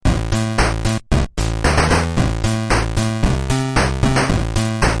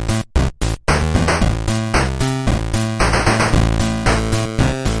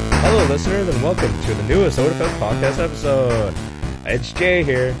welcome to the newest OdaFest podcast episode. It's Jay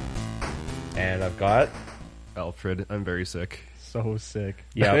here, and I've got Alfred. I'm very sick. So sick.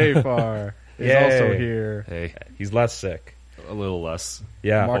 Yeah. Bayfar is Yay. also here. Hey, he's less sick. a little less.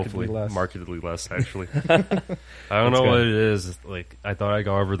 Yeah, Markedly less. Markedly less, actually. I don't know good. what it is. Like, I thought I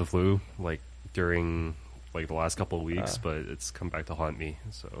got over the flu, like, during, like, the last couple of weeks, but it's come back to haunt me,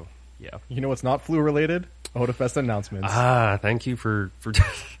 so, yeah. You know what's not flu-related? OdaFest announcements. Thank you for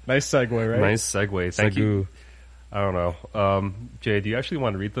Nice segue, right? nice segue. Thank you. Segu. I don't know. Jay, do you actually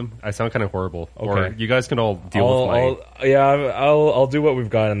want to read them? I sound kind of horrible. Or Okay. you guys can all deal with my... I'll do what we've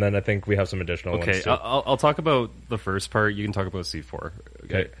got, and then I think we have some additional Okay, ones too. I'll talk about the first part. You can talk about C4.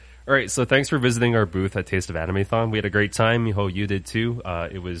 Okay. All right, so thanks for visiting our booth at Taste of Anime-thon. We had a great time. I hope you did too.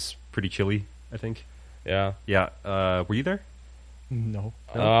 It was pretty chilly, I think. Yeah, Yeah. Were you there? No.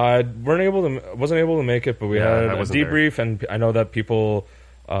 I wasn't able to make it, but we Yeah, had I a wasn't there. debrief, and I know that people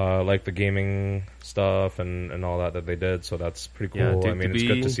like the gaming stuff and all that they did, so that's pretty Yeah, cool. did- I mean, did it's we-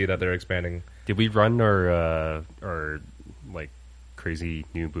 good to see that they're expanding. Did we run our like crazy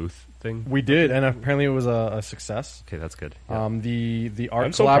new booth thing? We did, and apparently it was a success. Okay, that's good. Yeah. The I'm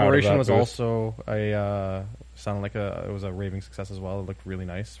art so proud of collaboration that was booth. also sounded like it was a raving success as well. It looked really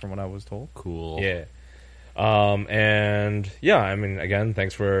nice from what I was told. Cool. Yeah. And yeah, I mean, again,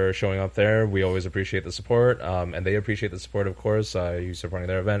 thanks for showing up there. We always appreciate the support, and they appreciate the support, of course. You supporting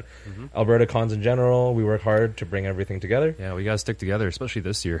their event. Alberta Cons in general, we work hard to bring everything together. Yeah, we gotta stick together, especially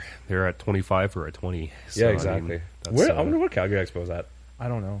this year. They're at 25 or at 20. So, Yeah, I exactly. mean, that's, Where, I wonder what Calgary Expo is at. I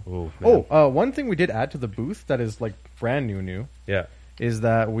don't know. Oh, man. One thing we did add to the booth that is like brand new Yeah. is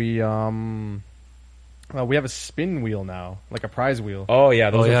that we have a spin wheel now, like a prize wheel. Oh, yeah,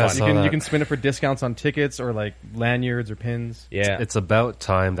 those Oh, are yeah, I fun. saw you that. can spin it for discounts on tickets or like lanyards or pins. Yeah. It's about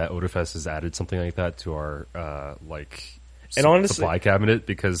time that OdaFest has added something like that to our And honestly- supply cabinet,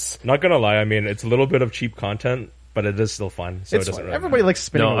 because Not gonna lie, I mean, it's a little bit of cheap content, but it is still fun. So it It's doesn't fun. really Everybody matter. likes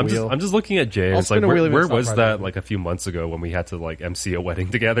spinning no, a wheel. I'm just looking at Jay. And I'll it's like, spin a wheel if where it's not was part that of it. like a few months ago when we had to like MC a wedding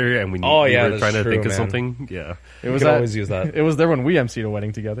together and we Oh, we yeah, were that's trying to true, think of man. something? Yeah, It You was can at- always use that. It was there when we emceed a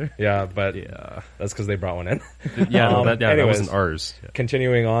wedding together. Yeah, but yeah, that's because they brought one in. yeah. No, that anyways. wasn't ours. Yeah.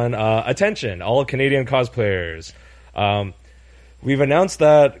 Continuing on, attention, all Canadian cosplayers. We've announced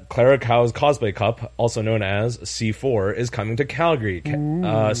that Clara Cow's Cosplay Cup, also known as C4, is coming to Calgary.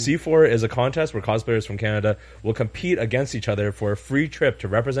 C4 is a contest where cosplayers from Canada will compete against each other for a free trip to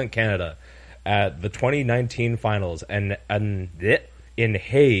represent Canada at the 2019 finals in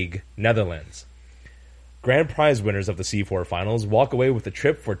Hague, Netherlands. Grand prize winners of the C4 finals walk away with a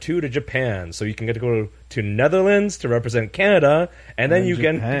trip for two to Japan. So you can get to go to Netherlands to represent Canada, and then And you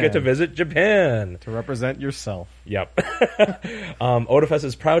can Japan. get to visit Japan. To represent yourself. Yep. OdaFest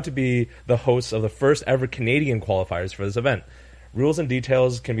is proud to be the hosts of the first ever Canadian qualifiers for this event. Rules and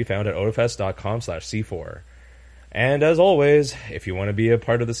details can be found at odafest.com/C4. And as always, if you want to be a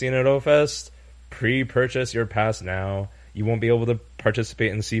part of the scene at OdaFest, pre-purchase your pass now. You won't be able to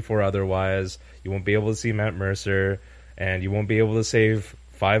participate in C4 otherwise. You won't be able to see Matt Mercer, and you won't be able to save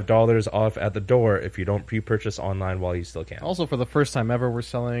 $5 off at the door if you don't pre-purchase online while you still can. Also, for the first time ever, we're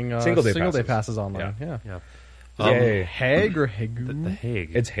selling Single-day day passes. passes online. Yeah. Yeah. Yeah. Yay. Hague or Hague? The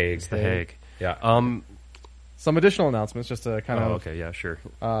Hague. It's Hague. It's the Hague. Yeah. Some additional announcements just to kind of Okay. Yeah. Sure.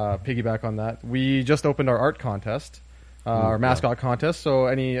 piggyback on that. We just opened our art contest, our mascot contest. So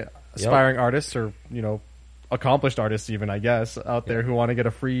any aspiring artists or, accomplished artists even, I guess, out there who want to get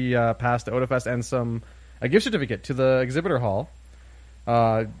a free pass to OdaFest and a gift certificate to the exhibitor hall,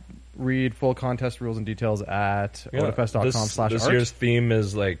 read full contest rules and details at odafest.com/art. This year's theme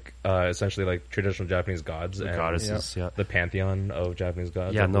is like essentially like traditional Japanese gods and Goddesses. Yeah. the pantheon of Japanese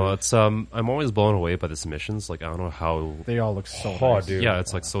gods. Yeah. I No. believe. It's I'm always blown away by the submissions. Like, I don't know how. They all look so Oh, nice. dude. Yeah.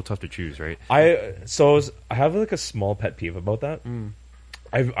 It's like so tough to choose, right? I have like a small pet peeve about that.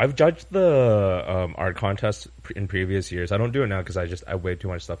 I've judged the art contest in previous years. I don't do it now because I have way too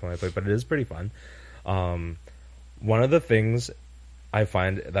much stuff on my plate, but it is pretty fun. One of the things I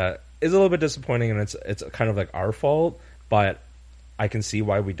find that is a little bit disappointing, and it's kind of like our fault, but I can see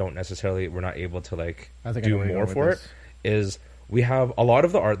why we're not able to like I think I know do where you're more going for with it. Is we have a lot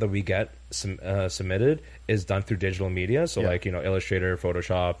of the art that we get submitted is done through digital media, so Yeah. like Illustrator,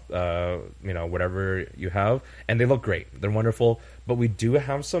 Photoshop, whatever you have, and they look great. They're wonderful, but we do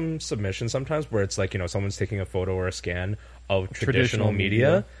have some submissions sometimes where it's like someone's taking a photo or a scan of traditional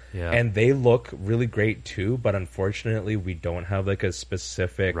media, Yeah. and they look really great too. But unfortunately, we don't have like a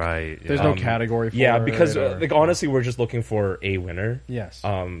specific Right. There's yeah. no category for yeah, it. because or- like honestly, we're just looking for a winner. Yes.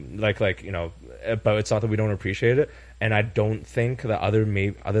 But it's not that we don't appreciate it, and I don't think that other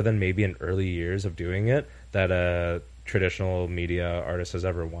than maybe in early years of doing it, that traditional media artist has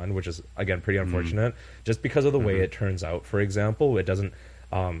ever won, which is again pretty unfortunate, just because of the way it turns out. For example, it doesn't.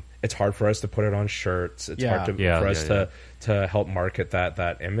 It's hard for us to put it on shirts. It's hard for us to help market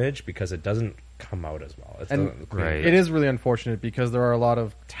that image because it doesn't come out as well. It is really unfortunate because there are a lot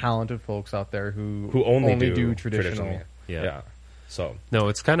of talented folks out there who only do traditional. Yeah. So no,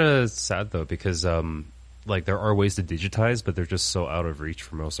 it's kind of sad though because like there are ways to digitize, but they're just so out of reach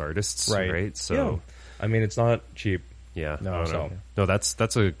for most artists, right? So I mean, it's not cheap. Yeah, No,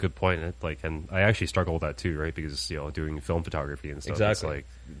 that's a good point. And I actually struggle with that too, right? Because doing film photography and stuff, exactly, it's like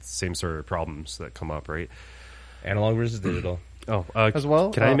same sort of problems that come up, right? Analog versus digital. As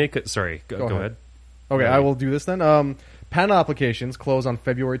well. Can I make it? Sorry, go ahead. Okay, I will do this then. Panel applications close on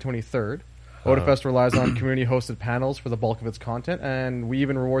February 23rd. Odafest relies on community-hosted panels for the bulk of its content, and we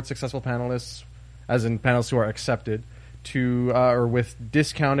even reward successful panelists, as in panelists who are accepted, or with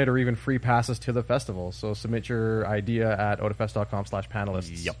discounted or even free passes to the festival. So submit your idea at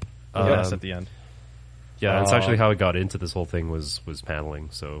odafest.com/panelists. Yep. Yes, at the end. Yeah, that's actually how I got into this whole thing was paneling.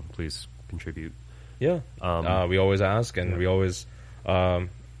 So please contribute. Yeah. We always ask, and we always,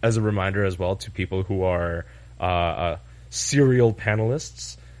 as a reminder as well to people who are serial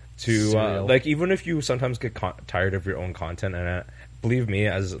panelists, to like even if you sometimes get tired of your own content, and believe me,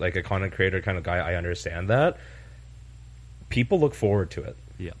 as like a content creator kind of guy, I understand that. People look forward to it.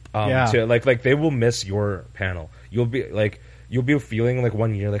 To like they will miss your panel. You'll be feeling like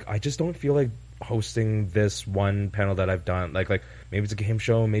 1 year like I just don't feel like hosting this one panel that I've done. Like maybe it's a game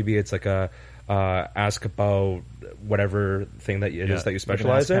show, maybe it's like a ask about whatever thing that it is that you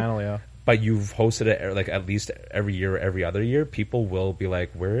specialize in. Panel, But you've hosted it like at least every year, every other year. People will be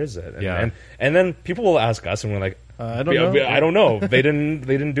like, "Where is it?" And then people will ask us, and we're like, "I don't know. I don't know. They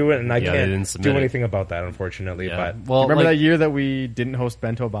didn't do it, and I can't do anything it. about that, unfortunately." Yeah. But well, remember that year that we didn't host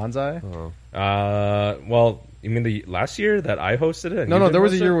Bento Banzai? Well, you mean the last year that I hosted it? No, there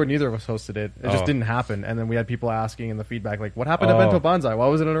was a year where neither of us hosted it. It just didn't happen, and then we had people asking in the feedback, like, "What happened to Bento Banzai? Why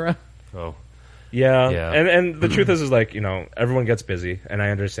wasn't it around?" Yeah. And the truth is like everyone gets busy, and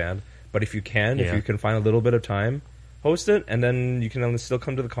I understand. But if you can find a little bit of time, host it, and then you can still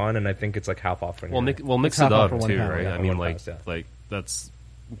come to the con, and I think it's like half off. Mix it up too, right? Yeah, I mean, like that's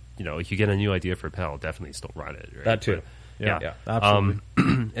if you get a new idea for a panel, definitely still run it. Right? That too. Yeah.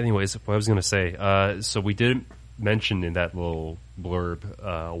 Absolutely. Anyways, what I was going to say, so we did mention in that little blurb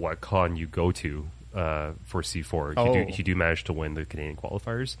what con you go to for C4. If you do manage to win the Canadian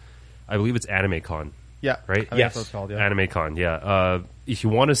qualifiers, I believe it's AnimeCon. Yeah. Right? Yes. That's what it's called, yeah. AnimeCon, yeah. If you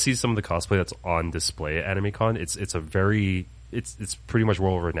want to see some of the cosplay that's on display at AnimeCon, it's pretty much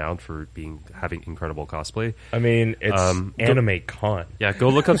world renowned for having incredible cosplay. I mean, it's AnimeCon. Yeah, go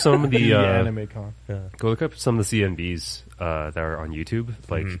look up some of the AnimeCon. Yeah. Go look up some of the CMVs that are on YouTube.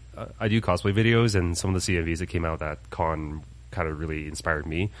 Like I do cosplay videos, and some of the CMVs that came out at that con kind of really inspired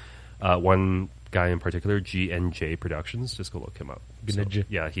me. One guy in particular, GNJ Productions, just go look him up. So,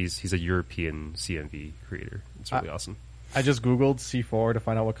 yeah, he's a European CMV creator. It's really awesome. I just Googled C4 to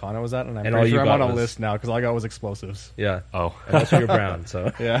find out what con I was at, and I'm pretty sure I'm on a list now because all I got was explosives. Yeah. Oh. And that's you're brown,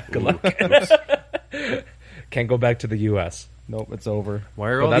 so yeah. Good luck. Can't go back to the U.S. Nope, it's over.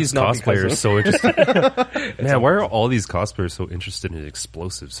 Why are all these cosplayers so interested? Man, why are all these cosplayers so interested in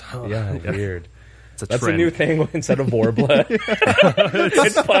explosives? Yeah, weird. That's a new thing instead of Vorbla.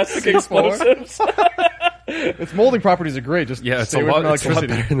 It's plastic explosives. Its molding properties are great. Just it's a lot better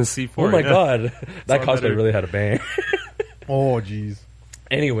than the C4. Oh my god, that cosplay really had a bang. Oh jeez.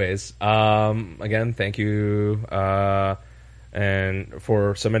 Anyways, again, thank you and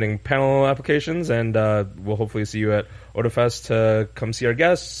for submitting panel applications, and we'll hopefully see you at Odafest to come see our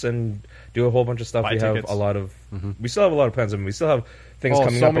guests and do a whole bunch of stuff. We have a lot of, we still have a lot of plans, and we still have things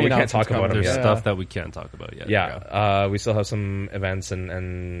coming up, but we can't talk about them yet. There's stuff that we can't talk about yet. Yeah, we still have some events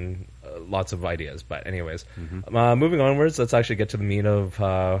and lots of ideas. But anyways, moving onwards, let's actually get to the meat of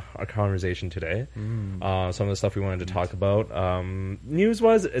our conversation today. Some of the stuff we wanted to talk about.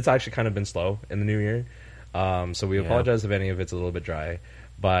 News-wise, it's actually kind of been slow in the new year. So we apologize if any of it's a little bit dry.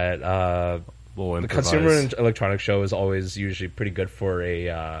 But the Consumer and Electronics Show is always usually pretty good for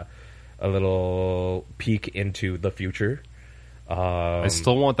a little peek into the future. I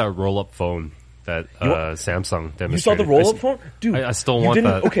still want that roll-up phone that Samsung demonstrated. You saw the roll-up phone? Dude, I still want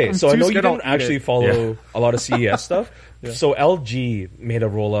that. Okay, so I know you didn't actually follow a lot of CES stuff. So LG made a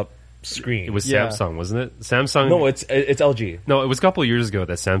roll-up screen. It was Samsung, wasn't it? Samsung. No, it's LG. No, it was a couple of years ago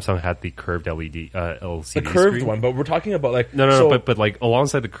that Samsung had the curved LED LCD the curved screen. one, but we're talking about like but like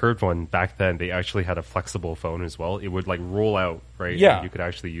alongside the curved one back then, they actually had a flexible phone as well. It would like roll out, right? Yeah, and you could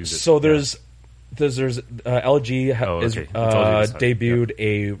actually use it. So there's LG debuted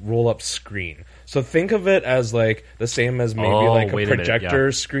a roll-up screen. So think of it as like the same as maybe like a wait a minute, projector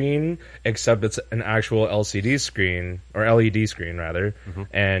yeah. screen, except it's an actual LCD screen or LED screen rather,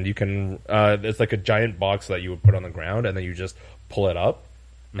 and you can. It's like a giant box that you would put on the ground, and then you just pull it up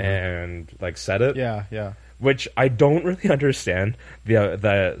and like set it. Yeah. Which I don't really understand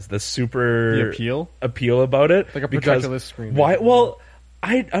the super The appeal about it. Like a because projectorless screen. Why? Well,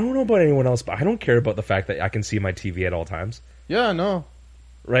 I don't know about anyone else, but I don't care about the fact that I can see my TV at all times. Yeah, no.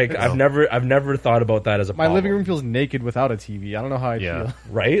 Like I've never thought about that as a My problem. living room feels naked without a TV. I don't know how I Yeah. feel.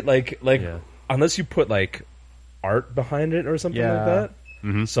 right? Like Yeah. unless you put like art behind it or something Yeah. like that.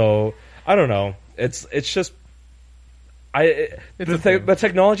 Mm-hmm. So I don't know. It's just the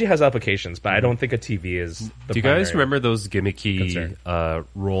technology has applications, but I don't think a TV is. The Do you guys primary remember those gimmicky concern.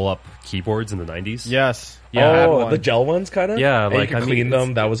 roll-up keyboards in the 90s? Yes. Yeah, I had Oh, one. the gel ones, kind of. Yeah, and like, you I can mean, clean it's-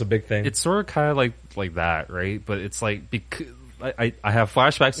 them. That was a big thing. It's sort of kind of like that, right? But it's like I have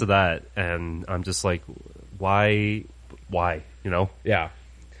flashbacks to that, and I'm just like, why, you know? Yeah.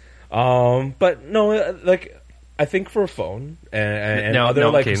 But no, like I think for a phone and Now- other now,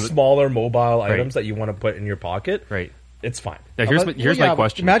 like okay, smaller mobile items that you want to put in your pocket, Right. it's fine. Now here's my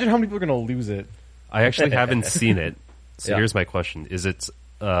question. Imagine how many people are going to lose it. I actually haven't seen it, so Yeah. here's my question: is it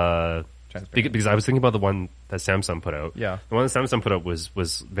Transparent. because I was thinking about the one that Samsung put out. Yeah. The one that Samsung put out was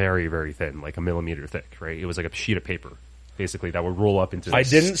very, very thin, like a millimeter thick, right? It was like a sheet of paper, basically, that would roll up into. I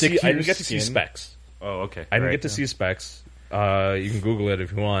didn't stick see. to I your didn't get to see skin. specs. Oh, okay. I didn't Right. get to see specs. You can Google it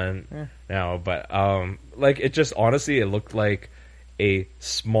if you want Yeah. now, but like it just honestly, it looked like a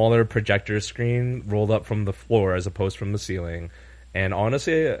smaller projector screen rolled up from the floor as opposed from the ceiling. And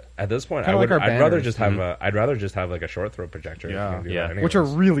honestly, at this point, Kinda like our I'd rather banners. just have I'd rather just have like a short throw projector. if Yeah. you can do Yeah. that Which are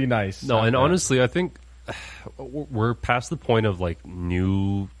anyways. really nice. No, and Yeah. honestly, I think we're past the point of like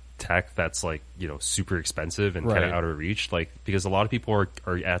new tech that's like, you know, super expensive and kind Right. of out of reach. Like, because a lot of people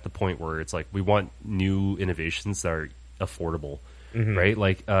are at the point where it's like, we want new innovations that are affordable, right?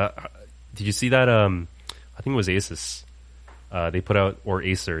 Like, did you see that? I think it was Asus. They put out, or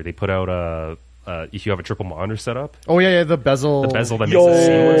Acer, they put out if you have a triple monitor setup, Oh yeah, the bezel. the bezel that Yo. makes it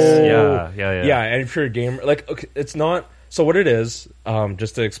seamless. Yeah. Yeah, and if you're a gamer, like okay, it's not. So what it is,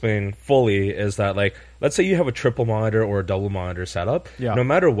 just to explain fully, is that like let's say you have a triple monitor or a double monitor setup. Yeah. No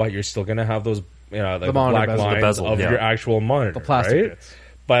matter what, you're still gonna have those, you know, like the monitor black bezel. lines The bezel, of yeah. your actual monitor, The plastic right? bits.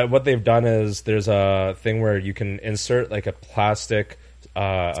 But what they've done is there's a thing where you can insert like a plastic. It's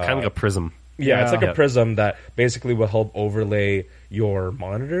kind of like a prism. Yeah, it's like Yeah. a prism that basically will help overlay your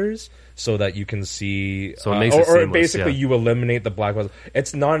monitors so that you can see. So it makes it or seamless, basically yeah. you eliminate the black bezel.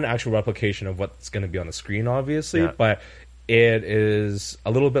 It's not an actual replication of what's going to be on the screen, obviously, Yeah. but it is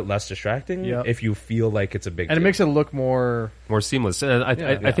a little bit less distracting Yeah. if you feel like it's a big. And it deal. makes it look more. More seamless. And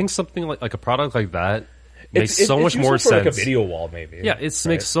I think something like a product like that makes It's- so it's much useful more for, like, sense. a video wall, maybe. Yeah, it right?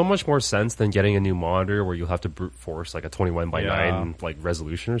 makes so much more sense than getting a new monitor where you'll have to brute force like a 21:9 like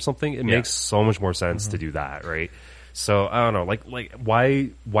resolution or something. It Yeah. makes so much more sense to do that, right? So I don't know, like why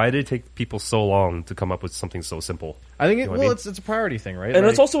did it take people so long to come up with something so simple? I think You know what I mean? it's a priority thing, right? And Like,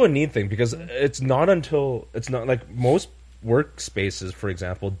 it's also a need thing because it's not like most workspaces, for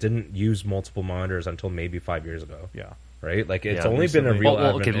example, didn't use multiple monitors until maybe 5 years ago. yeah. Right? Like it's Yeah, only been a recently. real Well,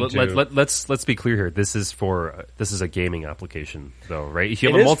 okay, advent into- let's be clear here. This is a gaming application though, right? If you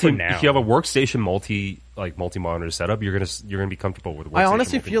It have is a for now. if you have a workstation multi monitor setup, you're gonna be comfortable with. I workstation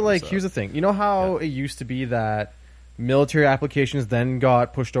honestly feel like multi-monitor here's the setup. thing. You know how it used to be that military applications then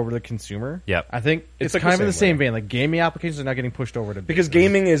got pushed over to the consumer? Yep. I think it's like kind the of in the same same vein. Like gaming applications are now getting pushed over to because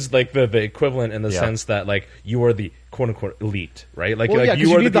gaming is like the equivalent in the Yeah. sense that like you are the quote unquote elite, right? Like, Well, like yeah, 'cause you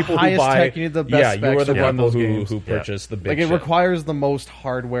you are the need the people who highest buy. tech, you need the best yeah, you are specs the to run people those who games. who Yeah. purchase the big. like it shit. requires the most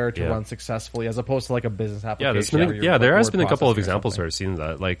hardware to Yeah. run successfully as opposed to like a business Yeah, application. there's where been, you're, there like, has word been a couple of processing or examples where something. I've seen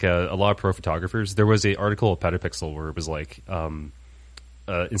that. Like a lot of pro photographers. There was an article of Petapixel where it was like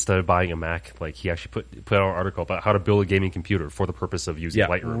instead of buying a Mac, like he actually put out an article about how to build a gaming computer for the purpose of using Yeah.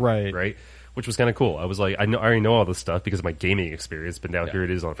 Lightroom, right? Which was kind of cool. I was like, I already know all this stuff because of my gaming experience, but now Yeah. here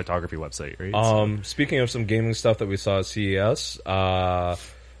it is on a photography website, right? Speaking of some gaming stuff that we saw at CES,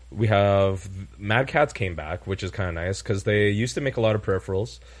 we have Mad Catz came back, which is kind of nice because they used to make a lot of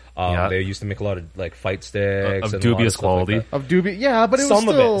peripherals. Yeah. They used to make a lot of like fight sticks Of and dubious a lot of stuff like quality. that. Of Doobie, yeah, but it Some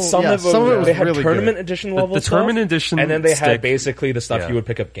was of still, it, some yeah, of some of it was they had really tournament good. edition level the stuff, tournament edition and then they stick- had basically the stuff Yeah. you would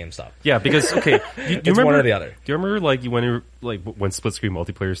pick up GameStop. Yeah, because okay, do you It's remember one or the other. Do you remember like when split screen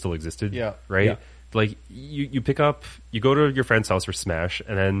multiplayer still existed? Yeah. right. Yeah. Like you go to your friend's house for Smash,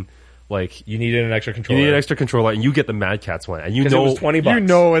 and then like You needed an extra you controller. need an extra controller, and you get the Mad Catz one, and you 'Cause know it was $20. You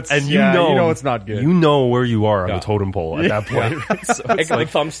know it's and yeah, you know it's not good. You know where you are on Yeah. the totem pole at that point. So Like, it's the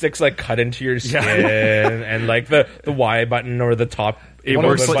thumbsticks like cut into your skin, and like the Y button or the top It One of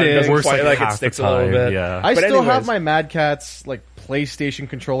works the like, sticks. it works like, Like, it half sticks the a little time. bit. Yeah. I But still have anyways. my Mad Catz like PlayStation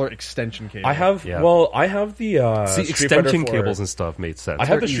controller extension cable. I have Yeah. I have the See, Street Fighter extension 4 cables and stuff made sense. I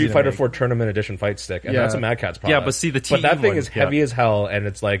have the They're easy Street to Fighter make. 4 Tournament Edition fight stick, and Yeah. that's a Mad Catz product. Yeah, but see, the but that TE thing one, is heavy yeah. as hell, and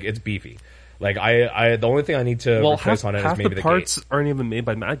it's like it's beefy. Like the only thing I need to well, replace half, on it is half maybe the the parts gate. aren't even made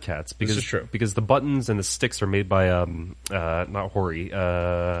by Mad Catz because is true. because the buttons and the sticks are made by not Hori,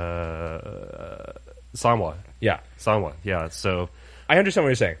 Sanwa. Yeah, Yeah, so I understand what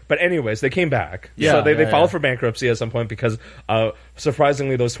you're saying, but anyways, they came back. Yeah, So they yeah, filed yeah. for bankruptcy at some point because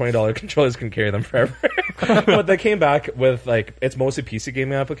surprisingly those $20 controllers can carry them forever. But they came back with like it's mostly PC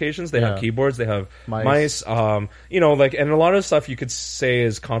gaming applications. They have Yeah. keyboards, they have Mice. like and a lot of stuff you could say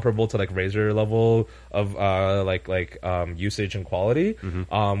is comparable to like Razer level of usage and quality.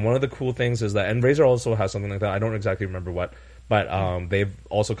 One of the cool things is that, and Razer also has something like that. I don't exactly remember what, but they've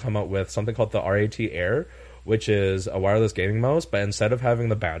also come out with something called the RAT Air, which is a wireless gaming mouse, but instead of having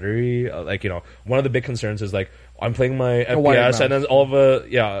the battery, one of the big concerns is like I'm playing my wired FPS, and then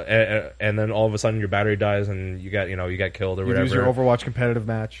mouse. and then all of a sudden your battery dies and you get killed or You whatever. lose your Overwatch competitive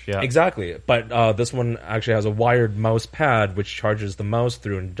match. yeah. Exactly, but this one actually has a wired mouse pad which charges the mouse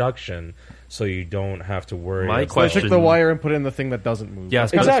through induction, so you don't have to worry. My about- So question- I took the wire and put it in the thing that doesn't move. Yeah,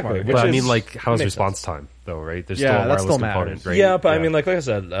 That's kinda exactly. smart. Which But I is- mean, like, how's makes response sense. time though? Right? There's Yeah, still a that wireless still component, matters. right? Yeah, but I mean, like I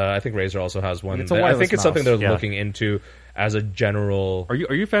said, I think Razer also has one. It's a I wireless think it's something mouse. they're Yeah. looking into as a general. are you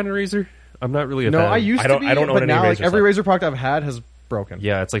a fan of Razer? I'm not really a No, fan. I used I don't- to be, I don't own but any now like Razer every stuff. Razer product I've had has broken.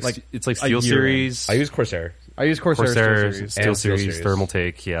 Yeah, it's like a Steel year in. Series. I use Corsair. I use Corsair. Corsair, Steel Series. Steel And Steel Series, Series.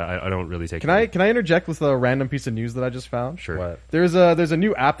 Thermaltake. Yeah, I don't really take. Can I interject with a random piece of news that I just found? Sure. What? There's a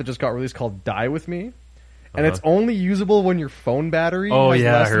new app that just got released called Die With Me. And it's only usable when your phone battery Oh, has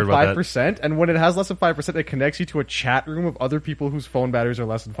yeah, I less heard than about that. 5%. And when it has less than 5%, it connects you to a chat room of other people whose phone batteries are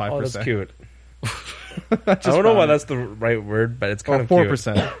less than 5%. Oh, that's cute. I I don't know why that's the right word, but it's kind of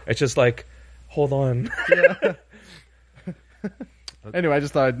 4%. cute. It's just like, hold on. Anyway, I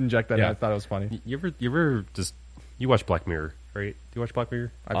just thought I'd inject that. Yeah. And I thought it was funny. You ever just you watch Black Mirror, right? Do you watch Black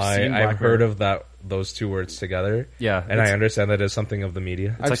Mirror? I've heard of those two words together. Yeah, and I understand that is something of the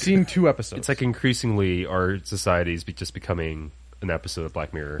media. I've seen 2 episodes. It's like increasingly our society is just becoming an episode of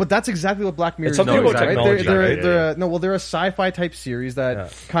Black Mirror. But that's exactly what Black Mirror It's is something doing, about right? technology, They're, right? they're, no, well, they're a sci-fi type series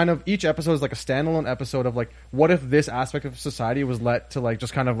that kind of each episode is like a standalone episode of like, what if this aspect of society was let to like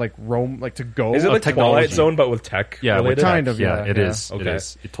just kind of like roam, like to go? Is it like technology. Twilight Zone but with tech? yeah, with related? kind tech. of, Yeah, yeah, it yeah. is. It Okay.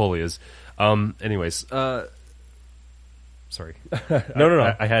 is. It totally is. Anyways, sorry.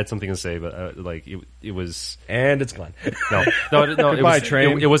 No. I had something to say, but like it was. And it's gone. No. It Goodbye, was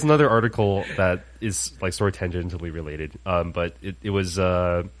train. It was another article that is like sort of tangentially related. But it was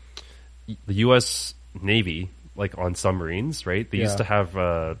the U.S. Navy, like on submarines, right? They used Yeah.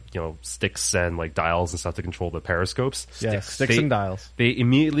 to have sticks and like dials and stuff to control the periscopes. Yeah, sticks They- and dials. They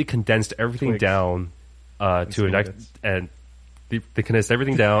immediately condensed everything Twigs. down to an splits. and they condensed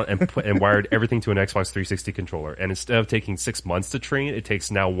everything down and wired everything to an Xbox 360 controller. And instead of taking 6 months to train, it takes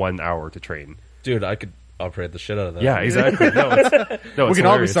now 1 hour to train. Dude, I could operate the shit out of that. Yeah, exactly. No, it's We can all be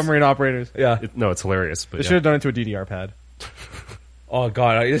hilarious. submarine operators. Yeah. It's hilarious. But They should have done it to a DDR pad. Oh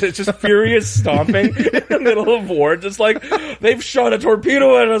god, it's just furious stomping in the middle of war, just like they've shot a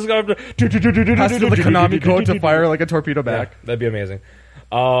torpedo at us. Has to do the Konami code to fire like a torpedo back. Yeah, that'd be amazing.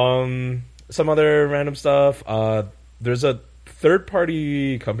 Some other random stuff. There's a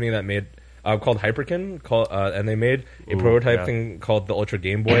third-party company that made called Hyperkin, and they made a prototype yeah. thing called the Ultra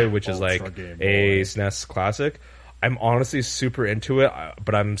Game Boy, which is Ultra like Game a Boy. SNES classic. I'm honestly super into it,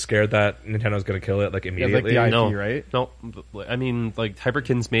 but I'm scared that Nintendo's going to kill it like Yeah, like immediately. the IP, no, right? No, I mean like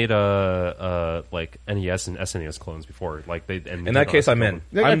Hyperkin's made like NES and SNES clones before. Like they and In that case, I'm in.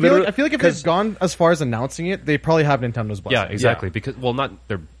 Like, I'm I literally- feel like if they've gone as far as announcing it, they probably have Nintendo's blessing. Yeah, exactly. Because not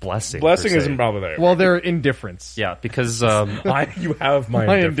their blessing. per Blessing se. isn't probably there. Well, their indifference. Yeah, because Why you have my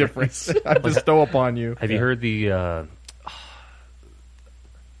My indifference? indifference. I bestow upon you. have you heard the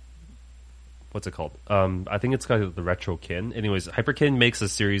what's it called? I think it's called the Retro Kin. Anyways, Hyperkin makes a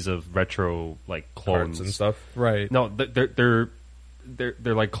series of retro like clones Parts and stuff. Right. No, they're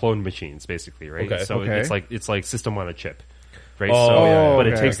like clone machines basically, right? Okay. So Okay. it's like system on a chip, right? Oh, so, yeah, but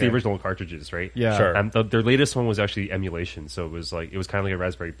it okay, takes okay. the original cartridges, right? Yeah. Sure. And their latest one was actually emulation, so it was kind of like a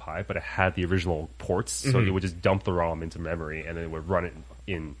Raspberry Pi, but it had the original ports, so Mm-hmm. it would just dump the ROM into memory, and then it would run it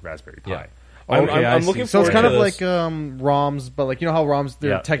in Raspberry Pi. Yeah. Okay, I I'm see. looking So it's forward kind to of this. like ROMs, but like you know how ROMs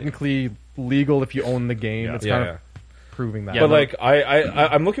they're Yeah. technically legal if you own the game. Yeah. It's Yeah, kind yeah. of proving that. Yeah, But no. like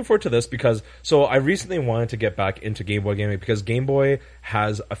I'm looking forward to this because I recently wanted to get back into Game Boy gaming because Game Boy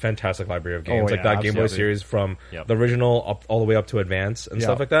has a fantastic library of games. Oh, Like yeah, that Game Boy absolutely. series from Yep. the original up all the way up to Advance and Yeah,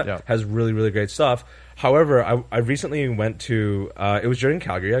 stuff like that yeah. has really, really great stuff. However, I recently went to it was during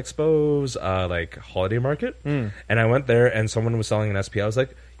Calgary Expo's like holiday market, and I went there and someone was selling an SP. I was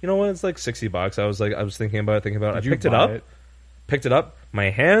like, you know what? It's like $60. I was thinking about it. I Did you picked it buy up. it? Picked it up. My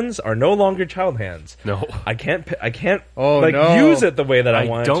hands are no longer child hands. No. I can't Oh, like no. use it the way that I I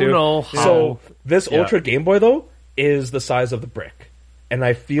wanted don't to. know how- So this Yeah. Ultra Game Boy though is the size of the brick, and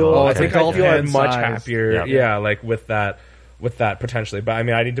I feel Oh, I it's think like I feel all I'm much hand size. happier. Yeah. Yeah, like with that potentially. But I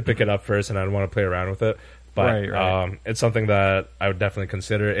mean, I need to pick it up first, and I want to play around with it. But Right. it's something that I would definitely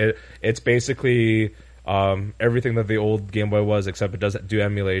consider. It's basically. Everything that the old Game Boy was, except it doesn't do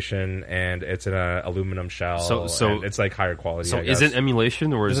emulation, and it's in an aluminum shell. So and it's like higher quality. So I is guess. it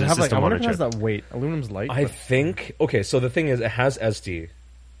emulation or is Does it it have like? I system on wonder a if it has chip? that weight. Aluminum's light. I but- think okay. So the thing is, it has SD.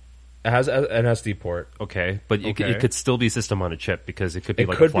 It has an SD port. Okay, but Okay. it could still be system on a chip because it could be It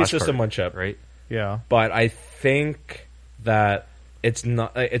like could a be flash system card, on chip. right? yeah. But I think that it's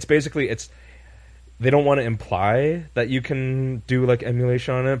not. It's basically it's. They don't want to imply that you can do like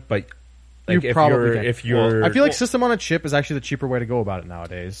emulation on it, but like You probably can. if you're, I feel like system on a chip is actually the cheaper way to go about it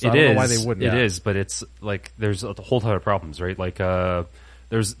nowadays. So I It don't is. know why they wouldn't. It is, but it's like there's a whole ton of problems, right? Like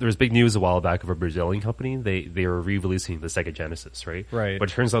there's big news a while back of a Brazilian company. They were re-releasing the Sega Genesis, right? Right. But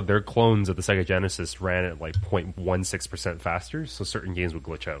it turns out their clones of the Sega Genesis ran at like 0.16% faster, so certain games would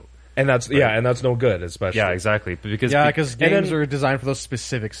glitch out. and that's and that's no good, especially. Yeah, exactly. But because Yeah, because And games then- are designed for those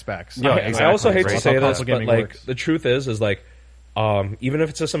specific specs. Yeah, I exactly, also hate right? to That's say how this, console but gaming like works. the truth is like even if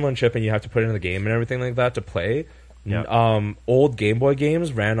it's system on chip and you have to put it in the game and everything like that to play. Yeah. Old Game Boy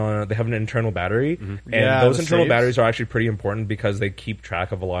games ran on. They have an internal battery, and Yeah, those the internal saves. batteries are actually pretty important because they keep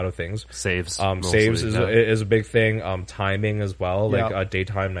track of a lot of things. saves, mostly, Saves yeah. is a big thing. Timing as well, like Yeah.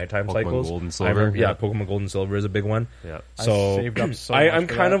 daytime, nighttime Pokemon cycles. Gold and I Silver, remember- yeah. Pokemon Gold and Silver is a big one. Yeah. I So saved up so I'm much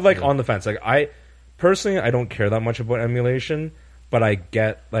for kind that. of like on the fence. Like I personally, I don't care that much about emulation, but I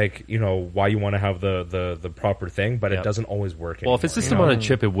get like why you want to have the proper thing, but Yeah. it doesn't always work. Well, if it's anymore, system you know? on a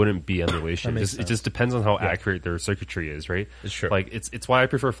chip, it wouldn't be emulation. That makes It just depends on how accurate their circuitry is, right? It's true. Like it's why I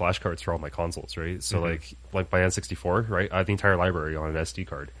prefer flash cards for all my consoles, right? So like my N64, right? I have the entire library on an SD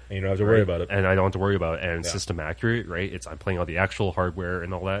card, And you don't have to worry about it. and I don't have to worry about it. And Yeah. system accurate, right? I'm playing all the actual hardware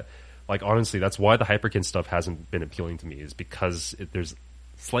and all that. Like honestly, that's why the Hyperkin stuff hasn't been appealing to me, is because there's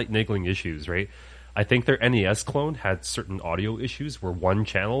slight niggling issues, right? I think their NES clone had certain audio issues where one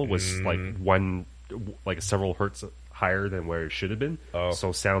channel was like several hertz higher than where it should have been, Oh.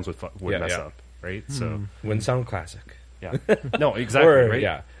 so sounds would Yeah, mess yeah. up, right? So Wind Sound Classic. yeah, no, exactly, Or, right?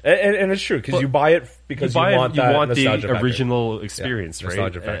 Yeah, and it's true because But you buy it because you want that the nostalgia factor. original experience, right?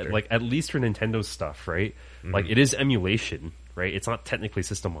 nostalgia factor. Like at least for Nintendo stuff, right? Mm-hmm. Like it is emulation, right? It's not technically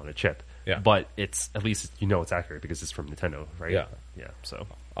system on a chip, Yeah. but it's at least it's accurate because it's from Nintendo, right? Yeah. yeah. So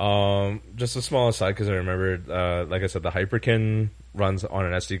Just a small aside because I remembered, like I said, the Hyperkin runs on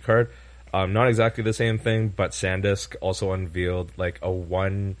an SD card. Not exactly the same thing, but SanDisk also unveiled like a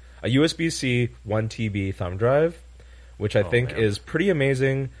USB-C 1 TB thumb drive, which I think man. is pretty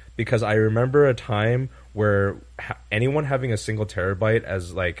amazing because I remember a time where anyone having a single terabyte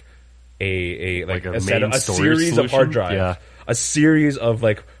as like a Like a set of, main a storage series of hard solution? drives, Yeah. a series of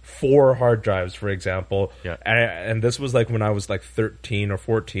like 4 hard drives, for example. Yeah. And this was like when I was like 13 or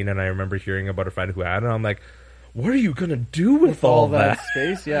 14, and I remember hearing about a friend who had it. And I'm like, what are you gonna do with all that?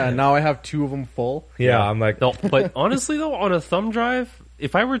 space. Yeah, and now I have 2 of them full. Yeah, I'm like, no, but honestly though, on a thumb drive,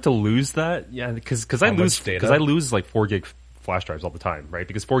 if I were to lose that, yeah, because I How lose much data? because I lose like 4 gig flash drives all the time, right?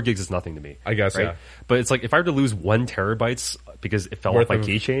 Because 4 gigs is nothing to me. I guess, right? yeah. But it's like if I were to lose 1 terabytes because it fell Worth off my of-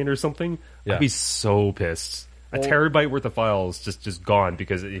 keychain or something, Yeah. I'd be so pissed. A Well- terabyte worth of files just gone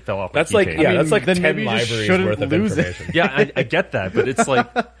because it fell off. that's my like, keychain. yeah, I mean, that's like then 10 maybe you just libraries shouldn't worth of lose it. information. Yeah, I get that, but it's like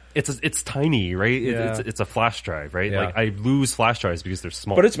it's tiny, right? Yeah. It's a flash drive, right? Yeah. Like I lose flash drives because they're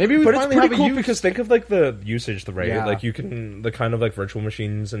small. But it's Maybe we but it's finally pretty have a cool use- because think of like the usage, the rate. Yeah. Like you can the kind of like virtual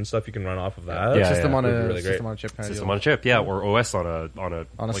machines and stuff you can run off of that. Yeah, System on Would be a really great. system on a chip kind system of on a chip, yeah, or OS on a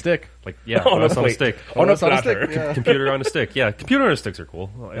a stick. like yeah, On a OS on a plate. stick, On a OS on a stick, platter. yeah. computer on a stick, yeah, computer on a sticks are cool.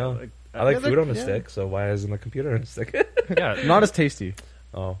 Yeah. Like, I like Yeah, food on a yeah. stick, so why isn't the computer on a stick? yeah, Not as tasty.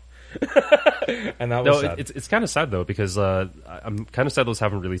 Oh. And that was no, sad. it's kind of sad though because I'm kind of sad those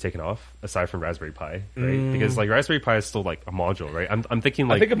haven't really taken off aside from Raspberry Pi, right? Because like Raspberry Pi is still like a module, right? I'm thinking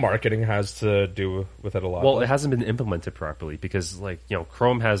I like think marketing has to do with it a lot. well, though. it hasn't been implemented properly because like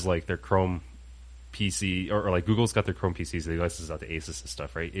Chrome has like their Chrome PC or like Google's got their Chrome PCs. They license out to Asus and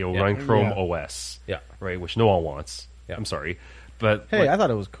stuff, right? It'll Yeah. run Chrome Yeah. OS, Yeah. right, which no one wants. Yeah. I'm sorry. But Hey, like, I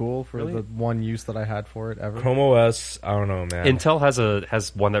thought it was cool for Really? the one use that I had for it ever. Chrome OS, I don't know, man. Intel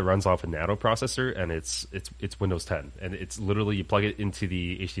has one that runs off a Nano processor, and it's Windows 10, and it's literally you plug it into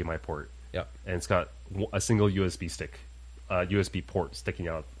the HDMI port, Yep. and it's got a single USB stick, USB port sticking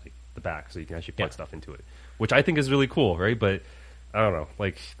out like the back, so you can actually plug Yeah. stuff into it, which I think is really cool, right? But I don't know,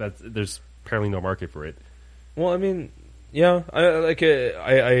 like there's apparently no market for it. Well, I mean, yeah, I like it.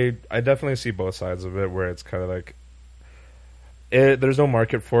 I definitely see both sides of it, where it's kind of like there's no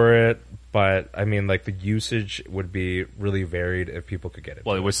market for it, but I mean, like the usage would be really varied if people could get it.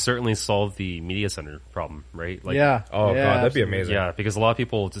 Well, it would certainly solve the media center problem, right? Like, yeah. Oh yeah, god, that'd be absolutely. amazing. yeah, because a lot of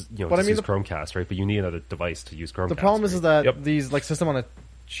people just But I mean, use the- Chromecast, right? But you need another device to use Chromecast. The problem is right? that Yep. these like system on a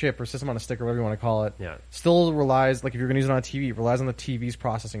chip or system on a stick or whatever you want to call it, Yeah. still relies, like if you're going to use it on a TV, it relies on the TV's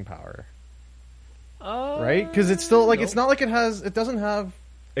processing power, right? Because it's still like it's not like it doesn't have.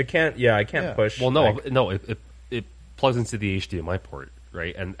 It can't. Yeah, I can't Yeah. push. Well, no, like- no, it plugs into the HDMI port,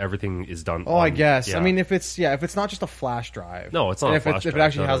 right? And everything is done. Oh, I on- guess. yeah. I mean, if it's not just a flash drive. No, it's not and a if flash if it drive.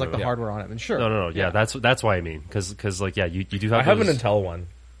 actually No, has no, like no, the yeah. hardware on it, then sure. no. Yeah, that's why I mean, because like you do have. I have an those- Intel one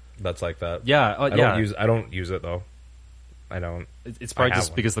that's like that. Yeah, I yeah. don't use it though. I don't. It's probably I have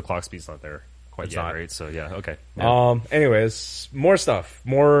just one. because the clock speed's not there quite It's yet, not. right? So yeah, okay. Yeah. Anyways, more stuff.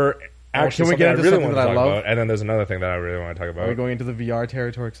 More. Actually, can we something get I into really something want to that I talk love? about, and then there's another thing that I really want to talk Are we about. going into the VR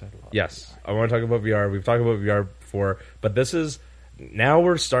territory? 'Cause I love Yes, I want to talk about VR. We've talked about VR before, but this is now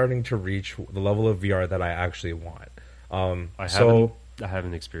we're starting to reach the level of VR that I actually want. I so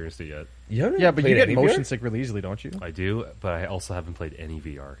haven't experienced it yet. you haven't Yeah, but you played get any motion VR? sick really easily, don't you? I do, but I also haven't played any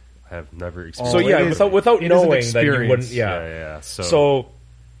VR. I have never Oh, experienced. So it yeah, is- without it is an knowing that you experience. wouldn't. yeah, Yeah. yeah. So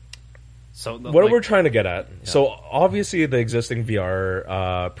What like, we're trying to get at. So obviously the existing VR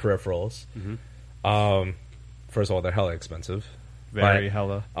peripherals. First of all, they're hella expensive. Very But,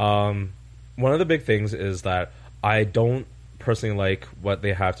 hella. one of the big things is that I don't personally like what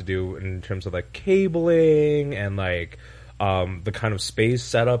they have to do in terms of like cabling and like the kind of space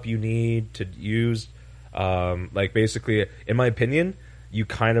setup you need to use. Like basically, in my opinion, you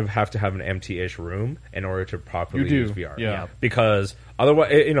kind of have to have an empty-ish room in order to properly You do, use VR. yeah. Because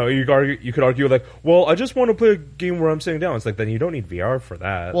otherwise, you could argue like, well, I just want to play a game where I'm sitting down. It's like then you don't need VR for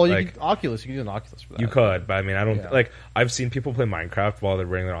that. Well, like, you can, Oculus. You can use an Oculus for that. you could, but I mean, I don't Yeah. like. I've seen people play Minecraft while they're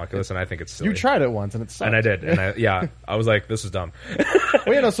wearing their Oculus, and I think it's silly. You tried it once and it sucked. and I did, and I was like, this is dumb.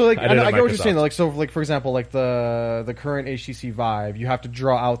 Well, you know, so like I I, did it I at get what you're saying. Microsoft. Though. Like, so like for example, like the current HTC Vive, you have to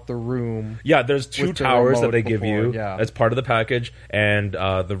draw out the room. Yeah, there's two With the towers that remote they give before, you yeah. as part of the package, and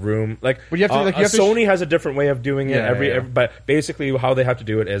the room. Like, But you have to- like, you have to Sony has a different way of doing it. Yeah, yeah. But basically, how they have to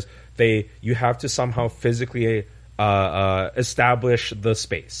do it is you have to somehow physically establish the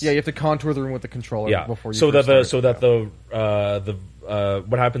space. Yeah, you have to contour the room with the controller Yeah. before you. So that first start.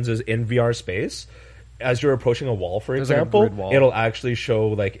 what happens is in VR space, as you're approaching a wall, for There's like a example, grid wall. it'll actually show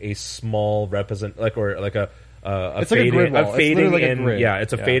like a small a It's like a fading, grid wall. It's fading literally like a in. grid. Yeah,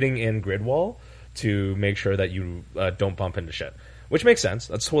 it's a Yeah. fading in grid wall to make sure that you don't bump into shit, which makes sense.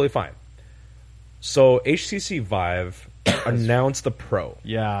 That's totally fine. So HTC Vive announced the Pro.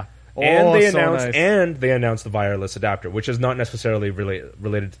 Yeah. And Oh, they so announced the wireless adapter, which is not necessarily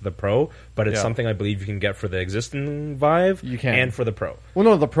related to the Pro, but it's Yeah. something I believe you can get for the existing Vive You can. and for the Pro. Well,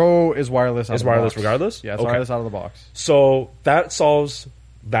 no, the Pro is wireless. Out Is of the wireless box. regardless? Yeah, it's Okay. wireless out of the box. So that solves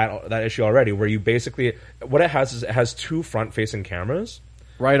that issue already, where you basically what it has is it has two front-facing cameras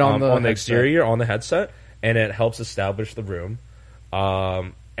Right on the on the headset. exterior on the headset, and it helps establish the room.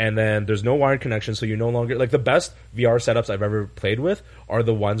 And then there's no wired connection, so you no longer like the best VR setups I've ever played with are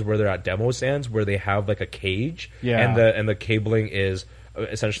the ones where they're at demo stands where they have like a cage, Yeah. and the cabling is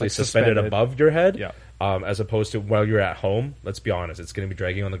essentially Like suspended suspended. above your head. Yeah. As opposed to while you're at home, let's be honest, it's going to be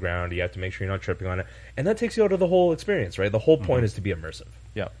dragging on the ground. You have to make sure you're not tripping on it, and that takes you out of the whole experience, right? The whole point is to be immersive.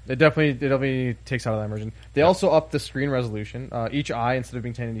 Yeah, it definitely takes out of that immersion. They also upped the screen resolution. Each eye, instead of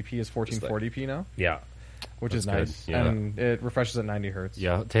being 1080p, is 1440p now, Yeah. which is That's good. nice, Yeah. and it refreshes at 90 hertz.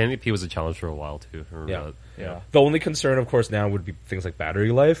 Yeah, 1080p was a challenge for a while too. I remember Yeah. that. Yeah. The only concern, of course, now would be things like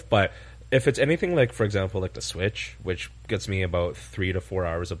battery life. But if it's anything like, for example, like the Switch, which gets me about 3 to 4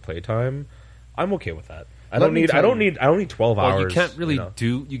 hours of playtime, I'm okay with that. I don't need 12 Well, hours. you can't really know?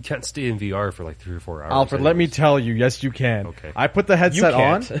 you can't stay in VR for like 3 or 4 hours. Alfred, let me anyways. tell you, yes, you can. Okay. I put the headset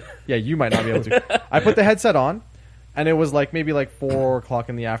on. can't. Yeah, you might not be able to. I put the headset on, and it was like maybe like 4 o'clock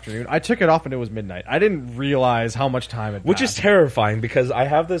in the afternoon. I took it off, and it was midnight. I didn't realize how much time it Which is terrifying because I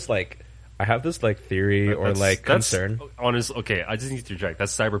have this like I have this like theory or like concern. Honest, okay, I just need to interject.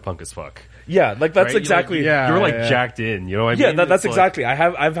 That's cyberpunk as fuck. Yeah, like that's Right? exactly. You're like jacked in. You know what I mean? Yeah, that's It's like- exactly.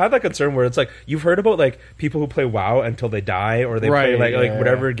 I've had that concern where it's like you've heard about like people who play WoW until they die or they play Right, like yeah.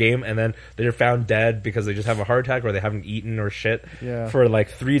 whatever game and then they're found dead because they just have a heart attack or they haven't eaten or shit Yeah. for like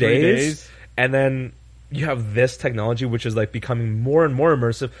 3 3 days. days. And then you have this technology which is like becoming more and more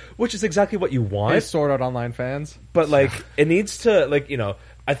immersive, which is exactly what you want. Hey, Sword Art Online fans. But like it needs to like, you know,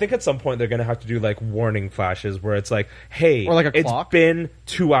 I think at some point they're gonna have to do like warning flashes where it's like, hey, Or like a it's clock. been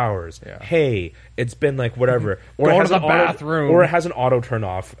 2 hours. Yeah. Hey, it's been like whatever. Or Go it to has the an auto- bathroom. or it has an auto turn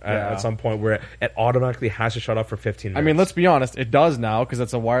off Yeah. at some point where it automatically has to shut off for 15 minutes. I mean, let's be honest. It does now because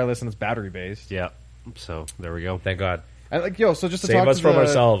it's a wireless and it's battery based. Yeah. So there we go. Thank God. And like, yo, so just to Save talk us to from the,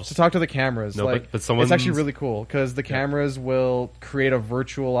 ourselves. To talk to the cameras, No, like, but it's someone's- actually really cool because the cameras will create a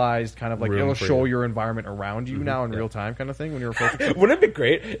virtualized kind of like Room it'll for show you. your environment around you now in real time, kind of thing when you're focusing. Wouldn't it be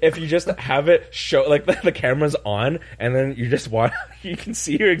great if you just have it show like the camera's on and then you just watch you can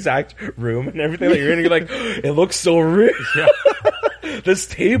see your exact room and everything that you're in and you're like, it looks so real. This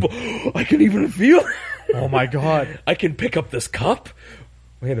table, I can even feel it. Oh my god, I can pick up this cup.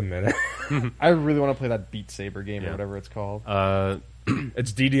 Wait a minute. I really want to play that Beat Saber game or Yeah. whatever it's called.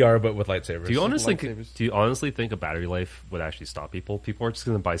 It's DDR but with lightsabers. Do you lightsabers. honestly think a battery life would actually stop people? People are just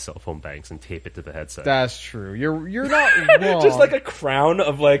going to buy cell phone banks and tape it to the headset. That's true. You're not wrong. Just like a crown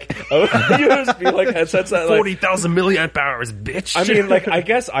of like USB like headsets that like 40,000 milliamp hours, bitch. I mean, like, I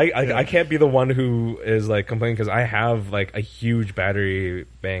guess I can't be the one who is like complaining because I have like a huge battery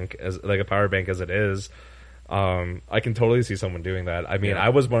bank as like a power bank as it is. I can totally see someone doing that. I mean, Yeah. I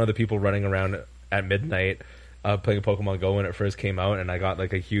was one of the people running around at midnight playing Pokemon Go when it first came out, and I got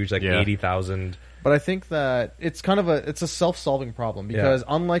like a huge like Yeah. 80,000. But I think that it's kind of a self-solving problem because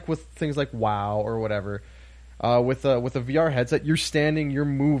unlike with things like WoW or whatever, with a VR headset, you're standing, you're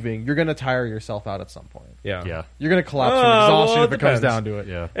moving, you're gonna tire yourself out at some point. Yeah, yeah. You're gonna collapse from well, exhaustion it if it comes depends. down to it.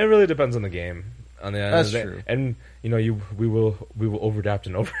 Yeah. It really depends on the game. On the end That's of the day. true. And you know, we will overadapt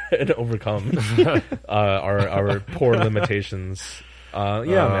and overcome our poor limitations. Yeah,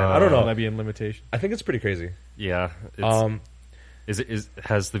 man. I don't know. Might be in limitation. I think it's pretty crazy. Yeah.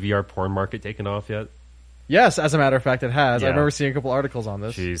 Has the VR porn market taken off yet? Yes, as a matter of fact, it has. I Yeah. remember seeing a couple articles on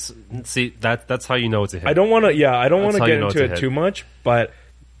this. Jeez. See, that's how you know it's a hit. I don't want to. Yeah, I don't want That's to how get you know into it's it a too hit. much, but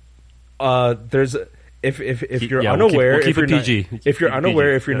there's if you're yeah, unaware, we'll keep if it you're PG. if you're Keep it unaware,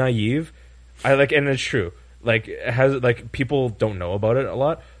 PG, if you're yeah. naive, I like, and it's true. Like it has like people don't know about it a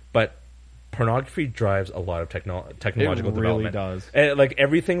lot, but pornography drives a lot of technological It really development. does. And, like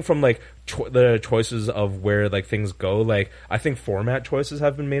everything from like the choices of where like things go. Like I think format choices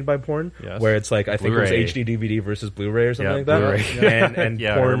have been made by porn, Yes. where it's like I think it was Blu-ray. HD DVD versus Blu-ray or something Yeah, like that. Blu-ray. And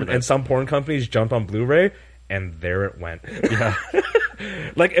Yeah, I porn remember that. and some porn companies jumped on Blu-ray, and there it went. Yeah.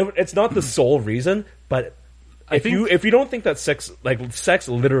 Like it's not the sole reason, but if you don't think that sex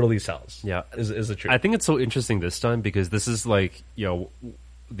literally sells, Yeah. is the truth. I think it's so interesting this time because this is like, you know,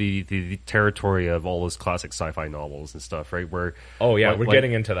 the territory of all those classic sci-fi novels and stuff, right? Where oh yeah, like- we're like-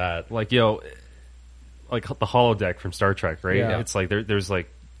 getting into that. like, you know, like the holodeck from Star Trek, right? Yeah. It's like there's like,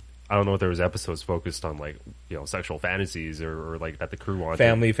 I don't know if there was episodes focused on like, you know, sexual fantasies or like that the crew wanted.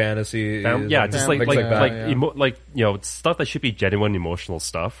 Family fantasy, Yeah, just Family, like things like that, yeah. like you know, stuff that should be genuine emotional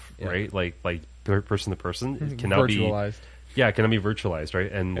stuff, Yeah. right? Like person to person, it cannot be Virtualized. yeah, it cannot be virtualized,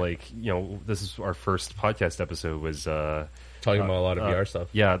 right? And like, you know, this is our first podcast episode was talking about a lot of VR stuff.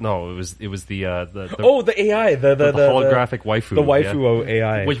 yeah, no, it was the Oh, the AI, the holographic waifu, the waifu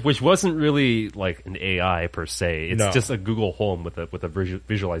AI. which wasn't really like an AI per se. It's No. just a Google Home with a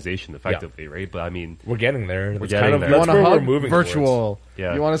visualization, effectively, right? But I mean, we're getting there. That's getting kind of there. You that's want where to we're hug? moving Virtual. towards.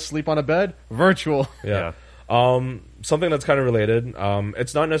 Yeah. You want to sleep on a bed? Virtual. Yeah. Something that's kind of related.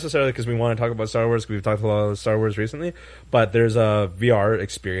 It's not necessarily because we want to talk about Star Wars. 'Cause we've talked a lot about Star Wars recently, but there's a VR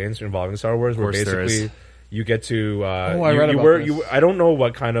experience involving Star Wars where course there basically is. you get to. I read about this. I don't know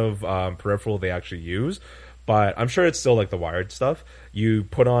what kind of peripheral they actually use, but I'm sure it's still like the wired stuff. You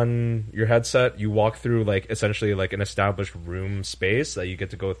put on your headset, you walk through like essentially like an established room space that you get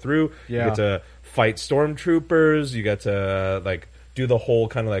to go through. Yeah. You get to fight stormtroopers. You get to like do the whole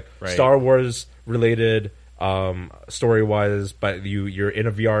kind of like Right. Star Wars related story wise, but you're in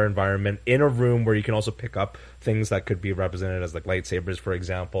a VR environment in a room where you can also pick up things that could be represented as like lightsabers, for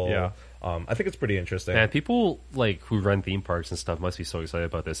example. Yeah. I think it's pretty interesting. man, people like who run theme parks and stuff must be so excited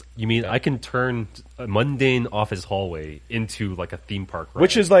about this. You mean I can turn a mundane office hallway into like a theme park ride?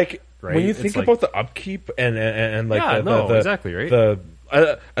 Which is like Right? when you It's think like- about the upkeep and like Yeah, the no, exactly, right? The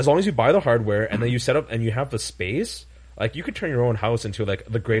as long as you buy the hardware and then you set up and you have the space, Like you could turn your own house into like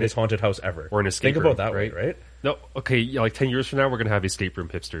the greatest haunted house ever, Or an escape Think room, about that way, right? No, okay, yeah, like 10 years from now, we're gonna have escape room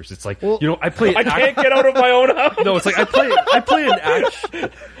hipsters. It's like, Well, I play. I can't get out of my own house. No, it's like I play an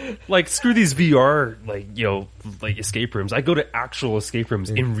act. Like screw these VR, like escape rooms. I go to actual escape rooms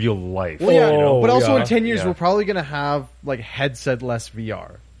in real life. Well, yeah, Oh, but also yeah. in 10 years, Yeah. we're probably going to have like headset-less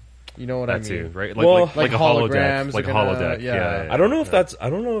VR. You know what That I mean? too, right? Well, like a holograms holodeck, like a are gonna- holodeck. yeah. Yeah, I don't know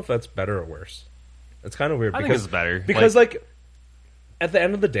if that's better or worse. It's kind of weird I think because it's better because like at the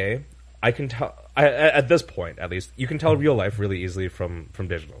end of the day, I can tell. At this point, at least, you can tell real life really easily from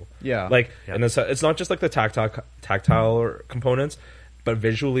digital. Yeah. like Yeah. and it's not just like the tactile components, but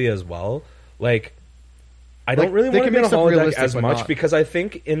visually as well. Like I don't Like, really they want to can be on a make stuff holodeck realistic, as but much not. because I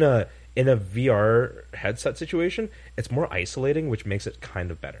think in a VR headset situation, it's more isolating, which makes it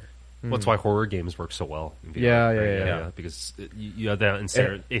kind of better. Well, that's why horror games work so well. In VR, Yeah, right? yeah, yeah. Because you have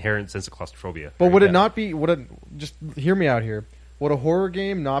that inherent sense of claustrophobia. But right? would it Yeah. not be? Would it just hear me out here? Would a horror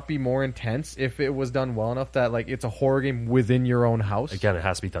game not be more intense if it was done well enough that like it's a horror game within your own house? Again, it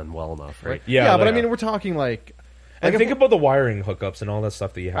has to be done well enough, right? Yeah, but I like- mean, we're talking like And if- think about the wiring hookups and all that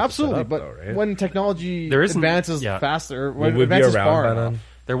stuff that you have. absolutely. to set But up, though, right? when technology There isn't- advances yeah. faster, Will when we it be advances around far by enough, then?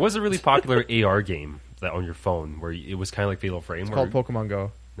 There was a really popular AR game that on your phone where it was kind of like Fatal Frame. it's where, called Pokemon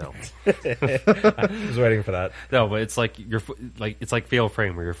Go. No, I was waiting for that. no, but it's like it's like Fatal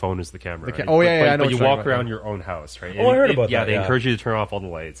Frame where your phone is the camera. The ca- right? oh, yeah, But- yeah, I know But what you you're walk talking around about. your own house, right? Oh, I heard about Yeah, that, they yeah. encourage you to turn off all the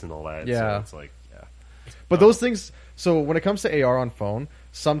lights and all that. Yeah. so it's like But those things. So when it comes to AR on phone,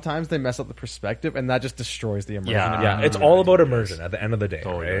 sometimes they mess up the perspective, and that just destroys the immersion. Yeah. Yeah, it's all about immersion at the end of the day,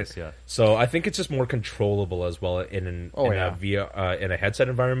 Totally right? is, yeah. So I think it's just more controllable as well in a headset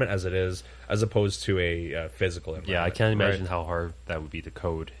environment as it is, as opposed to a physical environment. Yeah, I can't imagine right? how hard that would be to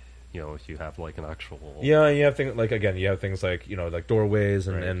code. If you have like an actual Yeah, you have things like you have things like like doorways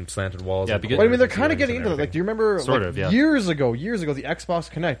and, Right. and slanted walls. Yeah, and because- But I mean, they're corners kind of and getting into it. everything. Like, do you remember Sort like, of, yeah. years ago, the Xbox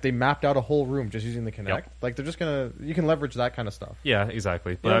Connect, they mapped out a whole room just using the Kinect. Yep. Like, they're just you can leverage that kind of stuff. Yeah,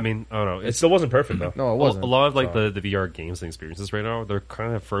 exactly. But Yeah. I mean, I don't know. It still wasn't perfect though. No, it A wasn't. lot of like So- the VR games and experiences right now, they're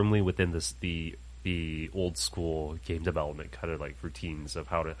kind of firmly within the old school game development kind of like routines of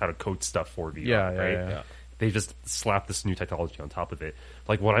how to code stuff for VR. Yeah, yeah, right? yeah. They just slap this new technology on top of it.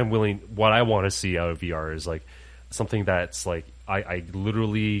 Like what I want to see out of VR is like something that's like I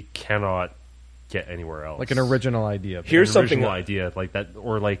literally cannot get anywhere else. Like an original idea. Here's An something original idea like that,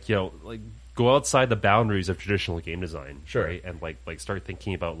 or like like go outside the boundaries of traditional game design, Sure. right? And like start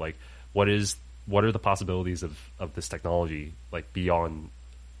thinking about like what are the possibilities of this technology like beyond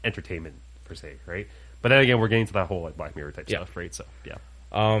entertainment per se, right? But then again, we're getting to that whole like Black Mirror type Yeah. stuff, right? So yeah,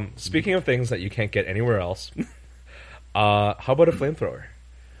 Speaking of things that you can't get anywhere else, how about a flamethrower?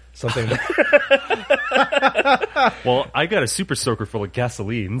 Something. well, I got a super soaker full of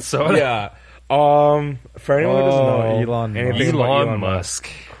gasoline, so Yeah. For anyone who doesn't know Elon Musk. anything about Elon Elon Musk.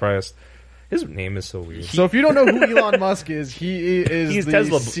 Christ, his name is so weird. So if you don't know who Elon Musk is, he is He's the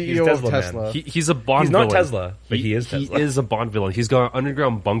Tesla- CEO he's of Tesla man. Tesla. He's a Bond He's not villain. Tesla, but he is Tesla. He is a Bond villain. He's got an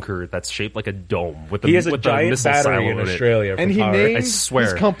underground bunker that's shaped like a dome with He has a with giant missile battery silo in in it. Australia for And he power. named I swear.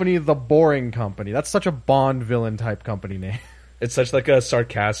 his company the Boring Company. That's such a Bond villain type company name. It's such like a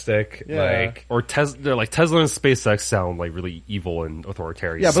sarcastic, Yeah. like Or they're like Tesla and SpaceX sound like really evil and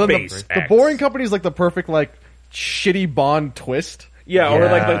authoritarian. Yeah, but then Space the X. Boring Company is like the perfect like shitty Bond twist. yeah, or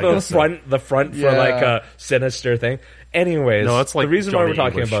Yeah, like I the guess so. front for Yeah. like a sinister thing. Anyways, no, that's like the reason why Johnny we're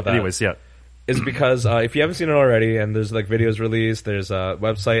talking English. about that Anyways, yeah, is because if you haven't seen it already, and there's like videos released, there's a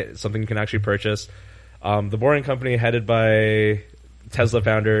website, something you can actually purchase. The Boring Company, headed by Tesla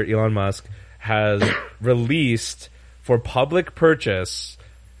founder Elon Musk, has released for public purchase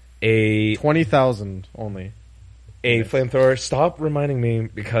a 20,000 only. flamethrower. Stop reminding me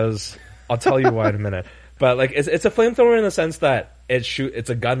because I'll tell you why in a minute. But like it's a flamethrower in the sense that it's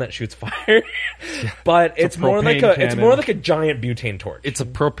a gun that shoots fire, but it's more like propane it's cannon. more like a giant butane torch. it's a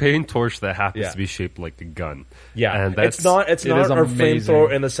propane torch that happens Yeah. to be shaped like a gun. Yeah, and that's, it's not it a is amazing.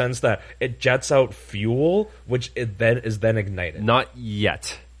 flamethrower in the sense that it jets out fuel, which is then ignited. not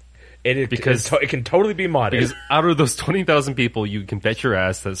yet. Because it can totally be modded. Because out of those 20,000 people, you can bet your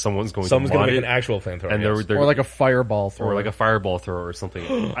ass that someone's going Someone's to going mod to make it, an actual flamethrower. and yes. they're Or like a fireball thrower. or like a fireball thrower or something.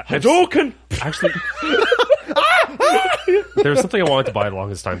 Hadouken! Actually, there was something I wanted to buy the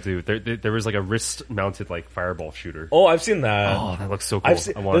longest time too. There was like a wrist-mounted like fireball shooter. Oh, I've seen that. Oh, that looks so cool. I've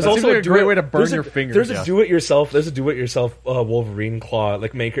seen, I want there's that. Seems also like a great way to burn there's your fingers. There's Yeah. a do-it-yourself Wolverine claw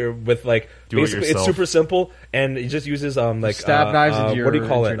like maker with like Do it basically it's yourself. super simple and it just uses like Stab knives into your- what do you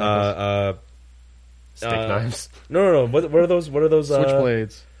call into it your Steak knives. no what are those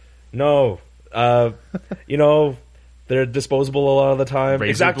Switchblades. no They're disposable a lot of the time.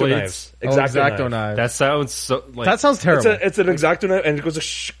 Razor X-Acto blades? knives. X-Acto knife. That sounds so like That sounds terrible. It's an X-Acto knife, and it goes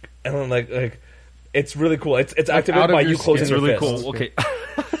shh, and then like it's really cool. It's activated out of by your you closing it's skin. your really fist. cool. Okay,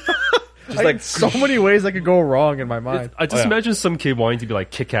 Just like so many ways that could go wrong in my mind. I just yeah. imagine some kid wanting to be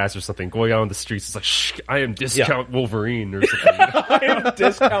like Kick-Ass or something, going out on the streets. It's like, shh, I am discount Wolverine or something. I am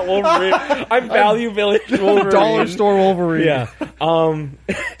discount Wolverine. I'm value village Wolverine. Dollar store Wolverine. Yeah.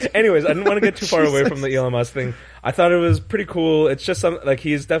 Anyways, I didn't want to get too far away from the Elon Musk thing. I thought it was pretty cool. It's just like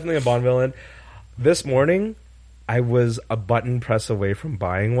he's definitely a Bond villain. This morning, I was a button press away from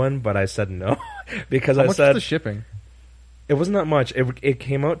buying one, but I said no because How I much said is the shipping? it wasn't that much. It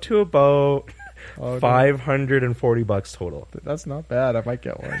came out to about Okay. $540 total. That's not bad. I might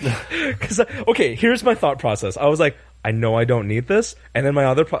get one. Because okay, here's my thought process. I was like, I know I don't need this, and then my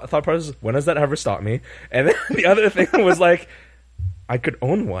other thought process is, when does that ever stop me? And then the other thing was like, I could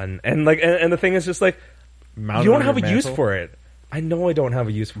own one, and like, and the thing is just like, Mounted you don't on have a your use mantle? for it. I know I don't have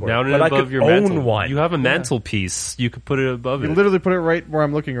a use for Mounted it, but I above could your own mantle. one. You have a mantelpiece. You could put it above You it. literally put it right where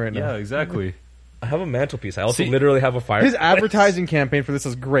I'm looking right now. Yeah, exactly. I have a mantelpiece. I also See- literally have a fire. His advertising campaign for this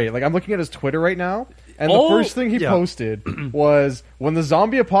is great. Like I'm looking at his Twitter right now, and Oh, the first thing he yeah. posted was, "When the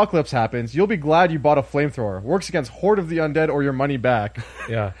zombie apocalypse happens, you'll be glad you bought a flamethrower. Works against Horde of the Undead or your money back."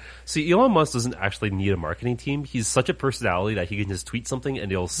 Yeah. See, Elon Musk doesn't actually need a marketing team. He's such a personality that he can just tweet something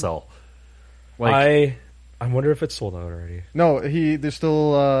and it'll sell. Like, I wonder if it's sold out already. No, there's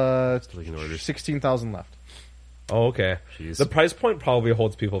still taking orders. 16,000 left. Oh, okay. Jeez. The price point probably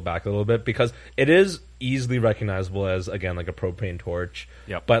holds people back a little bit because it is easily recognizable as, again, like a propane torch.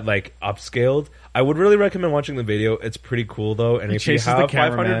 Yep. But like upscaled. I would really recommend watching the video. It's pretty cool though, and He if you chases the have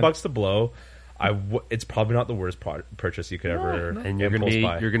cameraman. $500 to blow, it's probably not the worst purchase you could ever and you're gonna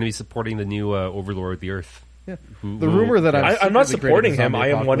impulse buy. be supporting the new Overlord of the Earth. Yeah. Who The will- rumor that I'm not secretly supporting created him. the I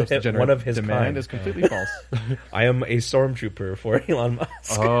am zombie one of apocalypse to his- generate one of his demand kind. is completely false. I am a stormtrooper for Elon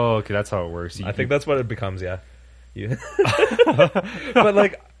Musk. Oh, okay, that's how it works. I think that's what it becomes. Yeah. But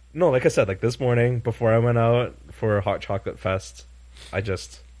like, no, like I said, like this morning before I went out for a hot chocolate fest, I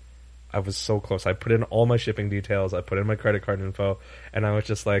was so close. I put in all my shipping details. I put in my credit card info, and I was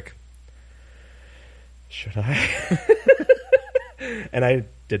just like, should I? And I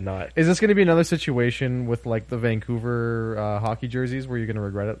did not. Is this going to be another situation with like the Vancouver hockey jerseys where you're going to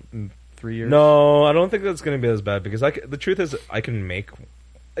regret it in 3 years? No, I don't think that's going to be as bad because the truth is, you can make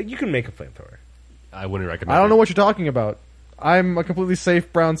a flamethrower. I wouldn't recommend. I don't know it. what you're talking about. I'm a completely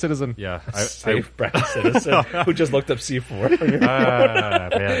safe brown citizen. Yeah, Safe brown citizen who just looked up C4.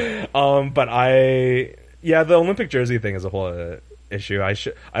 man. But the Olympic jersey thing is a whole issue.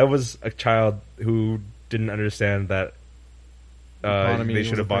 I was a child who didn't understand that Economy they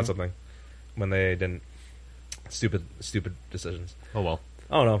should was a have bought thing. something when they didn't. Stupid decisions. Oh well.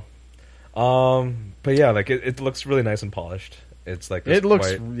 I don't know. But yeah, like it looks really nice and polished. It's like this It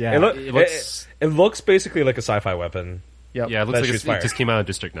looks- white- yeah. It looks- it looks basically like a sci-fi weapon. Yep. Yeah, it looks That like shoots it fire. just came out of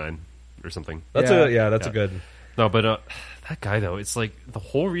District 9 or something. That's Yeah. a Yeah. good. No, but that guy though, it's like the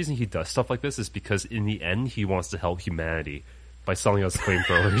whole reason he does stuff like this is because in the end he wants to help humanity by selling us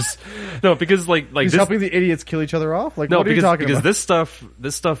flamethrowers. No, because like He's this, helping the idiots kill each other off? Like, no, what are you because talking because about?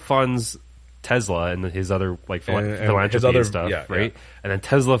 this stuff funds Tesla and his other like And philanthropy his other- and stuff, yeah, right? yeah. And then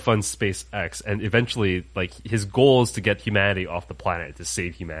Tesla funds SpaceX, and eventually, like his goal is to get humanity off the planet to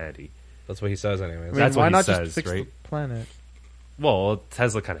save humanity. That's what he says, anyways. I mean, that's why what he not says, just fix right? the planet? Well,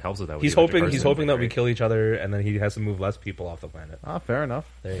 Tesla kind of helps with that. With He's the electric hoping. He's cars and hoping that we everything, kill each other, and then he has to move less people off the planet. Ah, fair enough.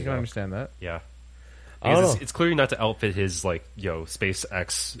 There you You go. can understand that. right? Yeah. I don't Because know. it's clearly not to outfit his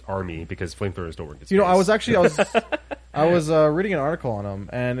SpaceX army because flamethrowers don't work in space. You know, I was reading an article on him,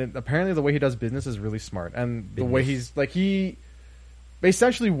 and apparently the way he does business is really smart. And the way he's like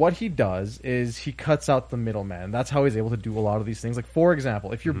essentially what he does is he cuts out the middleman. That's how he's able to do a lot of these things. Like for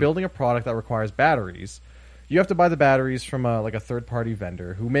example, if you're building a product that requires batteries, you have to buy the batteries from a third party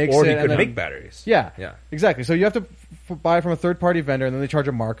vendor who makes Or it. he and could then- make batteries. Yeah, Yeah. exactly. So you have to buy from a third party vendor, and then they charge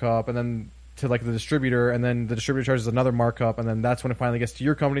a markup, and then to like the distributor, and then the distributor charges another markup, and then that's when it finally gets to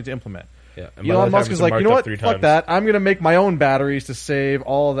your company to implement. Yeah. And by Elon the Musk time is it's like, you know marked what? up 3 Fuck times. that. I'm going to make my own batteries to save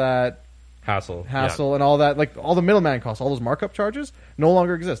all that Hassle. hassle and all that, like all the middleman costs, all those markup charges no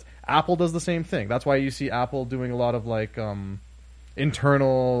longer exist. Apple does the same thing. That's why you see Apple doing a lot of like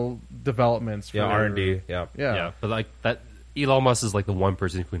internal developments. For Yeah. their- R&D. Yeah. Yeah. but like that, Elon Musk is like the one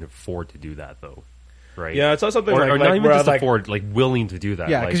person who can afford to do that, though, right? Yeah. It's not something or, like, or like not even where just like, afford, like willing to do that.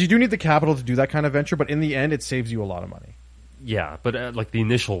 Yeah, like, because you do need the capital to do that kind of venture, but in the end, it saves you a lot of money. yeah, but like the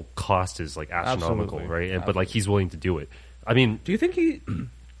initial cost is like astronomical, Absolutely. right? And, but like he's willing to do it. I mean, Do you think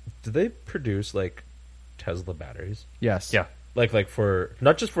do they produce like Tesla batteries? Yes. yeah, like for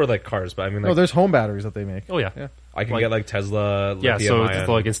not just for like cars, but I mean, No, like there's home batteries that they make. Oh yeah. Yeah. I can like- get like Tesla. Yeah, so it's lithium-ion.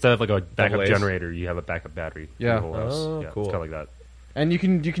 like instead of like a backup A's. generator, you have a backup battery. for Yeah. the whole house. Oh, yeah, cool. It's kind of like that. And you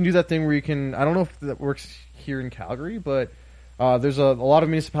can do that thing where you can. I don't know if that works here in Calgary, but there's a lot of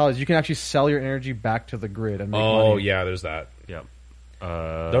municipalities you can actually sell your energy back to the grid and make Oh money. yeah, there's that. Yeah.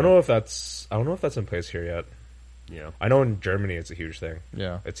 I don't know if that's in place here yet. Yeah. I know in Germany it's a huge thing.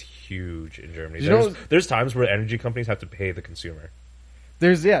 Yeah. It's huge in Germany. You know- There's times where energy companies have to pay the consumer.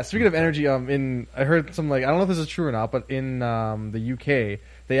 There's speaking of energy, I heard some like I don't know if this is true or not, but in the UK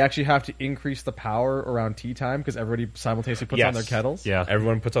they actually have to increase the power around tea time because everybody simultaneously puts on Yes. their kettles. Yeah.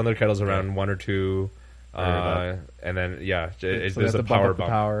 Everyone puts on their kettles around 1 or 2, heard and then So they there's have a to bump power up the bump.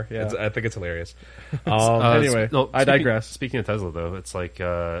 power, yeah. I think it's hilarious. Anyway, I digress. Speaking of Tesla, though, it's like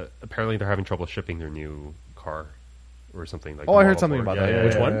apparently they're having trouble shipping their new car or something. Like Oh, the I heard Model something 4. about Yeah, that. yeah,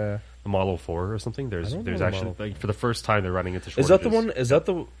 Which yeah. one? The Model 4 or something. I don't know There's the actually Model. like for the first time they're running into shortages. Is that the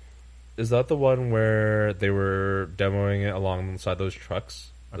one? Is that the one where they were demoing it alongside those trucks?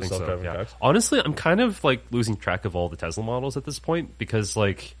 I The think so. self-driving Yeah. trucks? Honestly, I'm kind of like losing track of all the Tesla models at this point because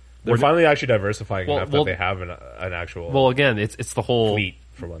like They're finally actually diversifying Well- enough well- that they have an actual well again it's the whole fleet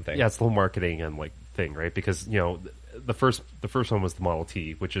for one thing. Yeah, it's the whole marketing and like thing, right? Because the first one was the Model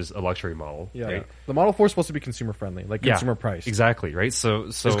T, which is a luxury model. Yeah, right? the Model 4 is supposed to be consumer friendly, like Yeah, consumer price. exactly, right? So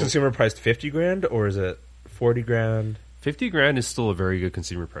Is consumer priced 50 grand or is it 40 grand? 50 grand is still a very good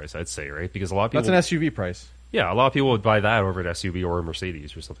consumer price, I'd say, right? Because a lot of people, That's an SUV price. yeah, a lot of people would buy that over an SUV or a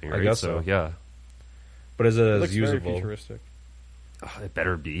Mercedes or something, I right? guess so. Yeah, But is it It as looks usable? very futuristic. it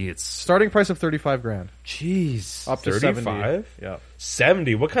better be. It's Starting price of 35 grand, jeez. up to 35? 70. Yeah.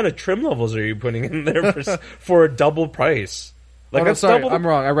 70? What kind of trim levels are you putting in there for a double price? Like Oh, no, that's sorry, double the- I'm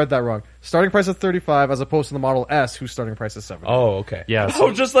wrong. I read that wrong. Starting price of 35 as opposed to the Model S, whose starting price is 70. Oh, okay. Yeah, I so-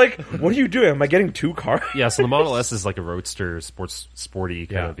 was just like, what are you doing? Am I getting 2 cars? Yeah, so the Model S is like a roadster, sporty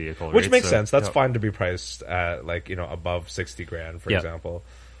kind of vehicle, Which right? makes So, sense. That's yeah. fine to be priced at like, above 60 grand, for Yeah. example.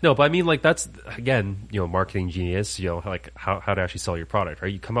 No, but I mean, like that's again, marketing genius. Like how to actually sell your product,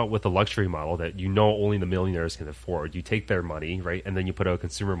 right? You come out with a luxury model that only the millionaires can afford. You take their money, right, and then you put out a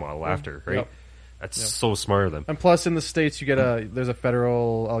consumer model after, right? Yep. That's so smart of them. And plus, in the States, you get there's a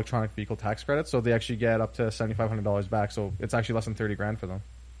federal electronic vehicle tax credit, so they actually get up to $7,500 back. So it's actually less than 30 grand for them.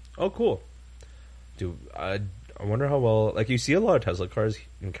 Oh, cool. Dude, I wonder how well... Like, you see a lot of Tesla cars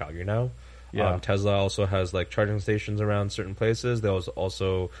in Calgary now. Yeah. Tesla also has, like, charging stations around certain places. There's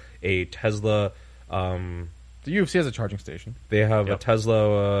also a Tesla... The UFC has a charging station. They have a Yep.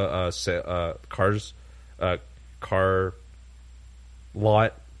 Tesla car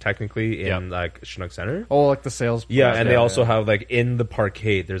lot, technically, in, Yep. like, Chinook Center. Oh, like the sales. Yeah, place. and they also have, like, in the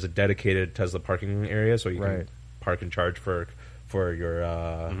parkade, there's a dedicated Tesla parking area, so you Right. can park and charge for your...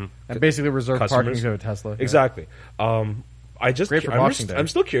 and basically reserve parking customers. to a Tesla. Yeah. Exactly. Great for Boxing Day. I'm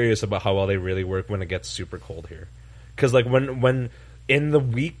still curious about how well they really work when it gets super cold here, because like when in the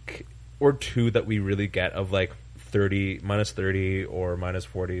week or two that we really get of like minus 30 or minus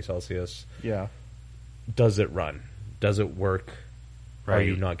 40 Celsius, Yeah. does it run? Does it work? Are Right.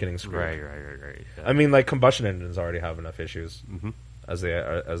 you not getting screwed? Right. Yeah. I mean, like combustion engines already have enough issues Mhm. as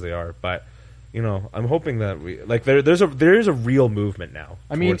they are, but I'm hoping that we like there is a real movement now.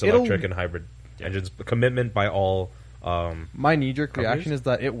 I mean, towards electric and hybrid engines, commitment by all. My knee-jerk Companies? reaction is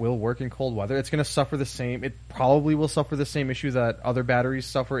that it will work in cold weather. It's going to suffer the same. It probably will suffer the same issue that other batteries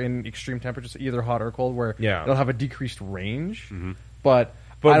suffer in extreme temperatures, either hot or cold, where Yeah. it'll have a decreased range. Mm-hmm. But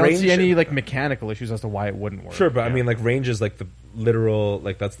But I don't range- see any like mechanical issues as to why it wouldn't work. Sure, but I Yeah. mean, like range is like the literal,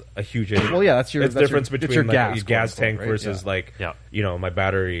 like that's a huge issue. Well, yeah, that's your it's that's difference your, it's between your like gas, a gas quote, tank right? versus Yeah. like Yeah. my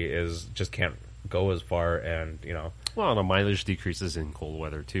battery just can't go as far, and Well, the mileage decreases in cold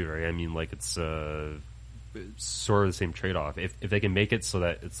weather too, right? I mean, like it's sort of the same trade-off. If they can make it so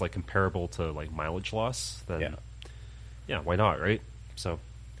that it's like comparable to like mileage loss, then yeah, why not, right? So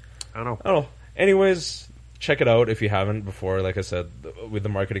I don't know. I don't know. Anyways, check it out if you haven't before. Like I said, with the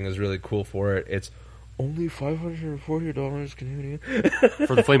marketing is really cool for it. It's only $540 Canadian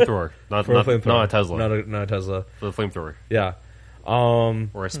For the flamethrower, not for a flamethrower. not a Tesla. Not a Tesla. For the flamethrower Yeah. or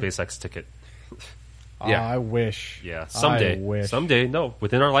a SpaceX ticket. Yeah. I wish. Yeah, someday. I wish. Someday, no,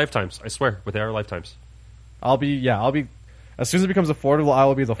 within our lifetimes. I swear, within our lifetimes. I'll be. As soon as it becomes affordable, I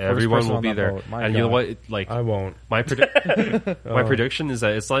will be the first Everyone person will on be that there. boat. My And you know God. what? Like I won't. my my prediction is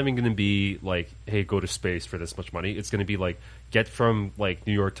that it's not even going to be like, hey, go to space for this much money. It's going to be like get from like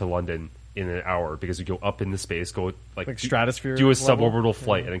New York to London in an hour because you go up into space, go Like stratosphere do a level? suborbital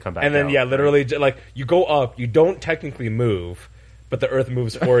flight, and then come back. And then down. yeah, literally like you go up, you don't technically move, but the Earth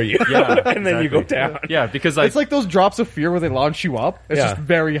moves for you. Yeah, and then you go exactly. down. Yeah, because It's like those drops of fear where they launch you up. It's Yeah. just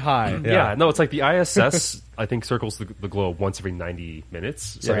very high. yeah, no, it's like the ISS I think circles the globe once every 90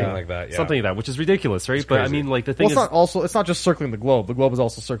 minutes. Something right? like that. Yeah. Something like that, which is ridiculous, right? It's But I crazy. mean, like the thing Well, is, it's not just circling the globe. The globe is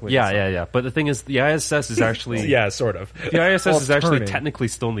also circling. yeah, itself. yeah. But the thing is, the ISS is actually Yeah, sort of. the ISS Well, is it's actually turning. technically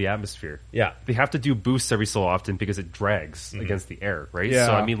still in the atmosphere. Yeah. They have to do boosts every so often because it drags against the air, right? Yeah.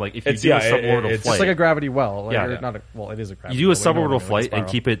 So I mean, like if you It's- do yeah, a suborbital it's flight, It's like a gravity well. Like, Yeah, or yeah. Not a, well, it is a gravity you do a well. We know suborbital it flight anyway, and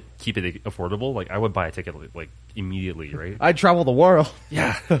keep it affordable. Like I would buy a ticket like immediately, right? I'd travel the world.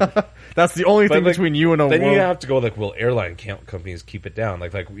 Yeah. That's the only thing like, between you and a then world. you have to go like, will airline companies keep it down?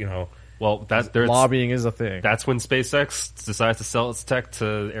 Like you know, Well, there's Lobbying is a thing. that's when SpaceX decides to sell its tech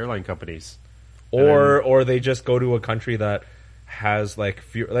to airline companies. or they just go to a country that has like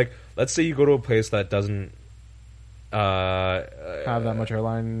few, like let's say you go to a place that doesn't Have that much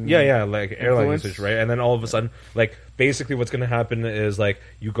airline. yeah like airline Influence? usage, right? And then all of a sudden, like basically what's going to happen is like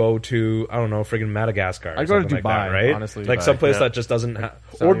you go to, I don't know, friggin' Madagascar or I'd go to something like that, Dubai, right? honestly. Like Dubai, someplace yeah. that just doesn't have,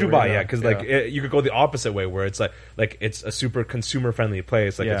 Saudi or Dubai, Arabia, yeah, because like yeah. you could go the opposite way where it's like it's a super consumer friendly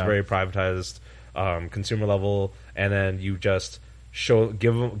place, like it's Yeah. very privatized, consumer level, and then you just give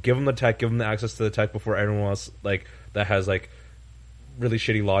them the tech, give them the access to the tech before everyone else like that has like really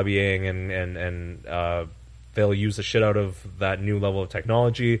shitty lobbying and they'll use the shit out of that new level of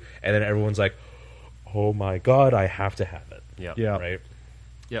technology, and then everyone's like, oh my god, I have to have it. Yeah. Yeah. Right?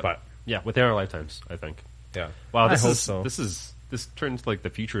 Yeah. But yeah, within our lifetimes, I think. yeah. Wow, I this hope is so. this turns like the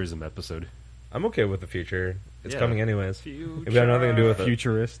futurism episode. I'm okay with the future. It's Yeah. coming anyways. It got nothing to do with it.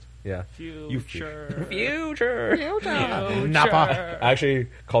 Futurist. Yeah. Future. Future. Napa. Actually,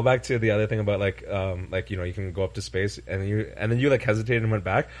 call back to the other thing about like you know, you can go up to space and then you like hesitated and went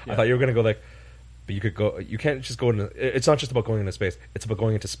back. I thought you were gonna go like, but you could go. You can't just go into. It's not just about going into space. It's about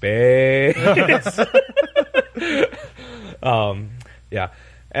going into space. Yeah.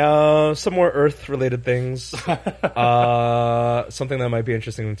 Some more Earth-related things. Something that might be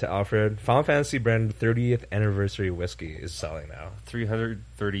interesting to Alfred. Final Fantasy brand 30th anniversary whiskey is selling now.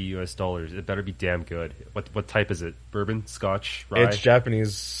 $330. It better be damn good. What type is it? Bourbon, Scotch, rye? It's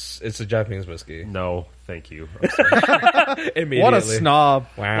Japanese. It's a Japanese whiskey. No, thank you. I'm sorry. Immediately. What a snob.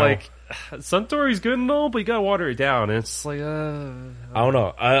 Wow. Like Suntory's good and all, but you gotta water it down. And it's like, I don't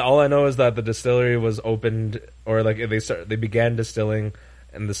know. All I know is that the distillery was opened, or like they began distilling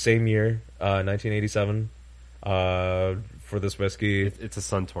in the same year, 1987, for this whiskey. it's a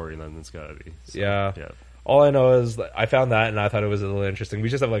Suntory, then it's gotta be. So, Yeah. yeah. All I know is that I found that and I thought it was a little interesting. We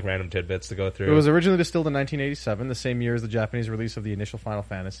just have like random tidbits to go through. It was originally distilled in 1987, the same year as the Japanese release of the initial Final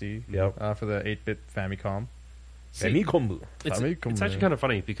Fantasy Yep. for the 8-bit Famicom. Semikombu. It's Famicom, actually man. kind of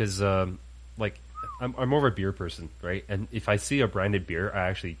funny because, like, I'm more of a beer person, right? And if I see a branded beer, I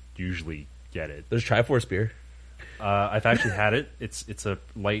actually usually get it. There's Triforce beer. I've actually had it. It's a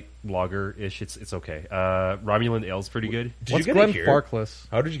light lager ish. It's okay. Romulan Ale's pretty good. Did What's you get Glen it here? Farkless?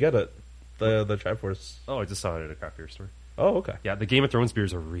 How did you get it? The Triforce. Oh, I just saw it at a craft beer store. Oh, okay. Yeah, the Game of Thrones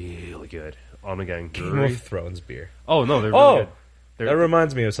beers are really good. Ommegang Game Brewery. of Thrones beer. Oh no, they're really Oh, good. They're, that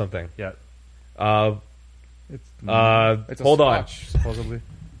reminds me of something. yeah. It's a Hold on. Scotch, supposedly.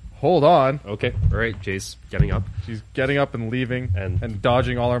 Hold on. Okay. All right. Jay's getting up, She's getting up and leaving And- and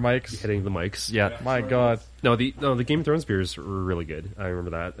dodging all our mics. hitting the mics. Yeah. My God. No, the Game of Thrones beers were really good. I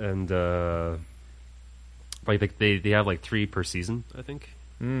remember that, and like they have like 3 per season, I think,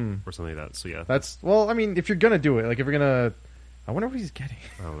 or something like that. So yeah, That's, well, I mean, if you're going to do it, like if you're going to, I wonder what he's getting.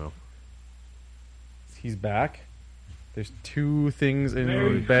 I don't know. He's back. There's 2 things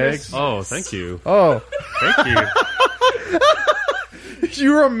in bags. Oh, thank you, Oh, thank you.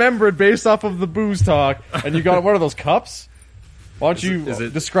 you remembered based off of the booze talk, and you got, what are those cups? Why don't you is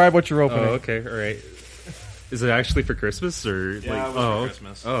it- describe what you're opening? Oh, okay, all right. Is it actually for Christmas or Yeah, like? it was Oh, for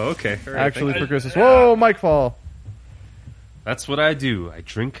Christmas. Oh, okay. All right, Actually, thank for you. Christmas. Whoa, mic fall. That's what I do. I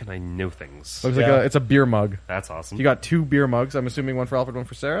drink and I know things. Looks like Yeah. it's a beer mug. That's awesome. You got 2 beer mugs. I'm assuming one for Alfred, one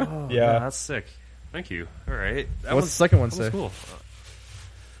for Sarah. Yeah. that's sick. Thank you. All right. That What's the second one that was say? cool.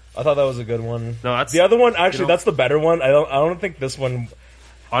 I thought that was a good one. No, that's The other one, actually, you know- that's the better one. I don't think this one.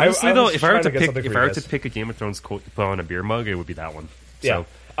 Honestly, I though, was if I were trying to to get pick, something if for I you were to guys. pick a Game of Thrones quote to put on a beer mug, it would be that one. Yeah,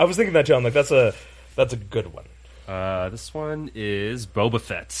 I was thinking that too. I'm like, that's a good one. So, this one is Boba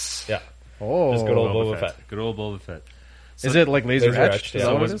Fett. Yeah, Oh, Just good old Boba Fett. Good old Boba Fett. So, Is it like laser Laser etched? etched, Is yeah. that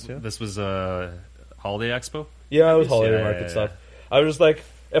so what it was, is? Yeah. this was Holiday Expo? yeah, it was holiday Yeah, market yeah, stuff. I was just like,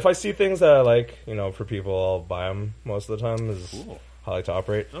 if I see things that I like, you know, for people, I'll buy them most of the time. Is Cool. how I like to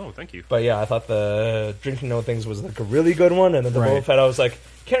operate. Oh, thank you. But yeah, I thought the drinking no things was like a really good one, and then the Right. Boba Fett, I was like,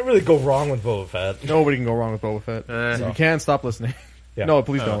 can't really go wrong with Boba Fett. Nobody can go wrong with Boba Fett. If So. you can, stop listening. Yeah. No,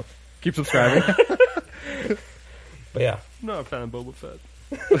 please don't. Keep subscribing. But yeah, I'm not a fan of Boba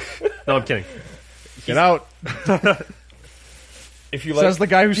Fett. No, I'm kidding. Get out. if you like, Says the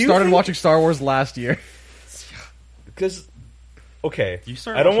guy who do you started think- watching Star Wars last year. because okay, You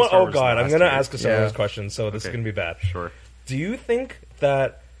start I don't watching want. Star Oh Wars god, I'm last gonna year. ask a Star Wars Yeah. question, so this is Okay. gonna be bad. Sure. Do you think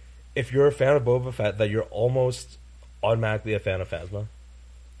that if you're a fan of Boba Fett, that you're almost automatically a fan of Phasma?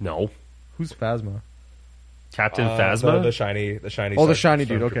 No. Who's Phasma? Captain Phasma? the shiny, Oh, the shiny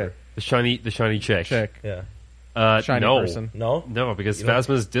dude. stormtrooper. Okay, The shiny chick. check. Yeah. Shiny no. person. No. No, because You don't-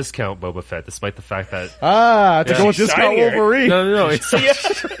 Phasma's discount Boba Fett, despite the fact that Ah, to Yeah. go with She's discount shinier. Wolverine. no, it's No,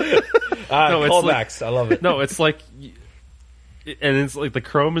 it's callbacks. I love it. no, it's like, and it's like the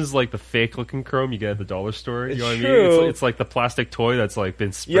chrome is like the fake looking chrome you get at the dollar store. You It's know what I true. mean? It's like the plastic toy that's like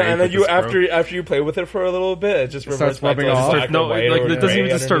been sprayed. Yeah, and then with you this chrome. after you play with it for a little bit, it just reverts starts back to rubbing off. black or no, white like or it doesn't even gray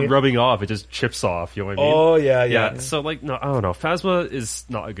just start underneath. rubbing off; it just chips off. You know what I mean? Oh yeah. So like, no, I don't know. Phasma is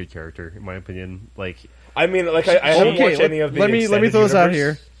not a good character in my opinion. Like, I mean, like I haven't Okay, watched any of the let me extended throw this out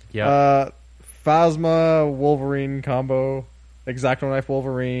universe. here. yeah, Phasma Wolverine combo, Exacto Knife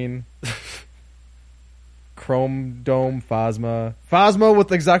Wolverine, Chrome Dome Phasma with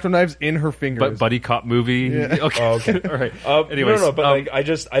Exacto knives in her fingers. but buddy cop movie. Yeah. Okay, Oh, okay. all right. Anyways, Anyways, but like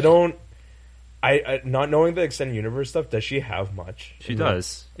I don't. I not knowing the extended universe stuff. Does she have much? She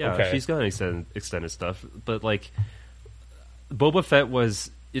does. Yeah, Okay. she's got extended stuff. But like, Boba Fett was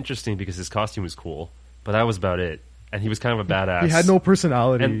interesting because his costume was cool, but that was about it. And he was kind of a badass. he had no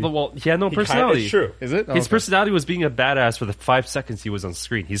personality. And well, he had no He kinda- personality. It's true. Is it? His Okay. personality was being a badass for the 5 seconds he was on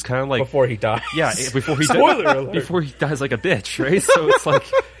screen. He's kind of like Before he dies. yeah, before he Spoiler alert. before he dies like a bitch, right? So it's like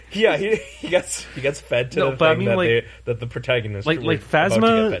Yeah, he gets fed to No, the but I thing mean, that, like- that the protagonist like were about Phasma.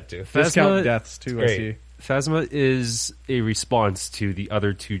 to get fed to. Discount Phasma, deaths too. I great. see. Phasma is a response to the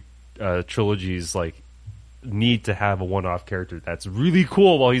other two trilogies. Like, need to have a one-off character that's really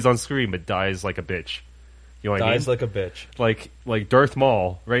cool while he's on screen, but dies like a bitch. You know what I Dies mean? like a bitch. Like Darth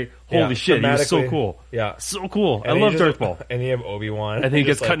Maul, right? Holy Yeah, shit, he was so dramatically. cool. Yeah. So cool. And I he love just- Darth Maul. And you have Obi-Wan. And then he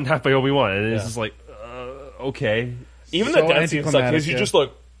gets just cut in half by Obi-Wan, and it's Yeah. just like, okay. Even So the death scenes suck because anticlimactic, you yeah. just like,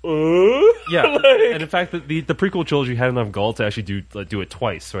 Yeah, Like- and in fact, the prequel trilogy had enough gall to actually do it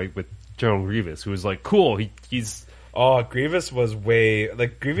twice, right? With General Grievous, who was like, cool, he's... Oh, Grievous was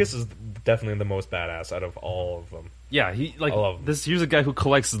Grievous is definitely the most badass out of all of them. Yeah, he like I love him. this. Here's a guy who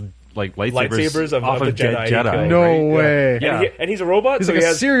collects like Lightsabers of off the of Jedi. Jedi. No right? way. Yeah. And he's a robot. He's so like he a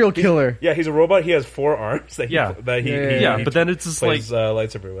has, serial killer. Yeah, he's a robot. He has 4 arms that he Yeah. that he, Yeah, he- Yeah, he but then it's just like, plays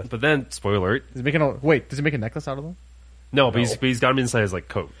lightsaber with. but then spoiler alert, Does he make does he make a necklace out of them? no, but No. he's got him inside his like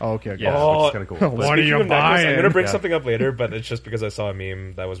coat. Oh, okay. okay. Yeah, Oh. which is kind of cool. What But- are Speaking you of necklace, I'm buying? gonna bring Yeah. something up later, but it's just because I saw a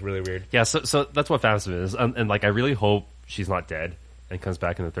meme that was really weird. yeah, so that's what Phasma is, and like I really hope she's not dead and comes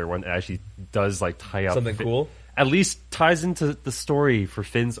back in the third one and actually does like tie up Something cool. At least ties into the story for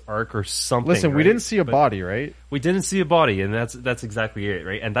Finn's arc or something. Listen, we right? didn't see a But- body, right? We didn't see a body, and that's exactly it,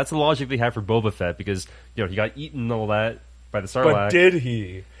 right? And that's the logic they have for Boba Fett because he got eaten and all that by the Sarlacc. But did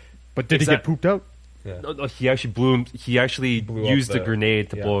he? But did he Exact- get pooped out? No, he actually blew him. He actually Blew up used the- a grenade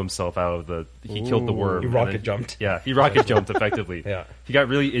to yeah. blow himself out of the. He killed the Ooh. worm. He and rocket then- jumped. Yeah, he rocket jumped effectively. Yeah. he got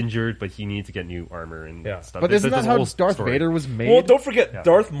really injured, but he needed to get new armor and Yeah. stuff. But There's- isn't that there's a how whole Darth story. Vader was made? Well, don't forget, Yeah.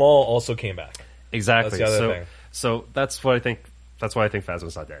 Darth Maul also came back. Exactly. That's the other so, thing. so that's what I think. That's why I think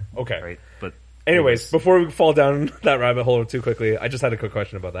Phasma's not dead. Okay. right. But Anyways, before we fall down that rabbit hole too quickly, I just had a quick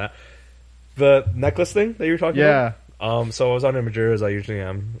question about that. The necklace thing that you were talking Yeah. about? So I was on Imager, as I usually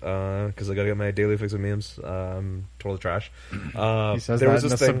am, because I gotta get my daily fix of memes. Total trash. He says there that was in a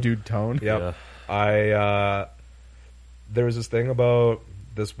this thing. subdued tone. Yep. Yeah. There was this thing about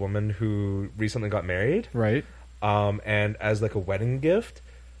this woman who recently got married, Right. and as like a wedding gift,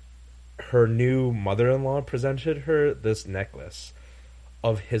 her new mother-in-law presented her this necklace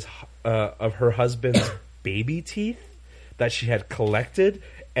of her husband's baby teeth that she had collected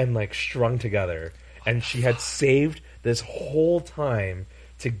and like strung together, and she had saved this whole time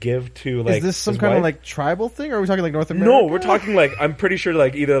to give to like. Is this some his kind of wife. like tribal thing, or are we talking like North America? No, we're talking like I'm pretty sure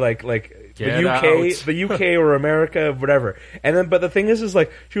like either like the Get UK, out. the UK or America, whatever. And then, but the thing is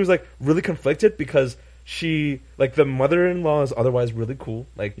like she was like really conflicted because she like the mother-in-law is otherwise really cool,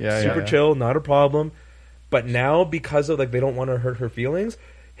 like Yeah, super yeah. chill, not a problem. But now because of like they don't want to hurt her feelings,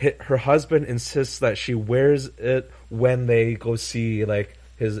 her husband insists that she wears it when they go see like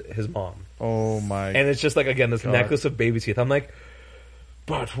his mom. Oh my. And it's just like again this God. necklace of baby teeth. I'm like,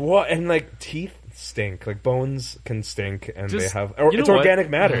 but what? And like teeth stink. Like bones can stink, and Just- they have. Or you it's know what? organic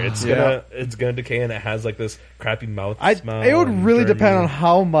matter. It's Yeah. gonna decay, and it has like this crappy mouth smell. It would and really dirty. depend on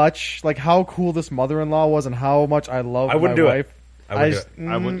how much, like how cool this mother-in-law was, and how much I love I wouldn't my do it. wife. I wouldn't just- do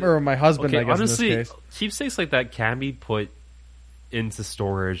I wouldn't- or my husband, Okay, I guess honestly, in this case. keepsakes like that can be put into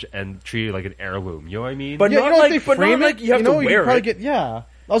storage and treated like an heirloom. You know what I mean? But Yeah, not you know, like, if they but not frame like it, you have know, to you wear could probably it. get. Yeah,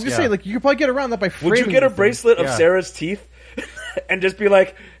 I was gonna Yeah. say like you could probably get around that by framing. Would you get a the thing. bracelet of Yeah. Sarah's teeth? and just be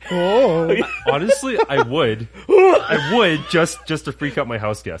like, Oh, Honestly, I would just to freak out my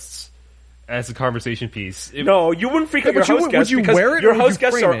house guests as a conversation piece. no, you wouldn't freak out your but you house would- guests would you because wear it your or would house you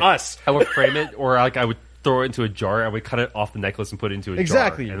guests frame are it? us. I would frame it, or like I would throw it into a jar. I would cut it off the necklace and put it into a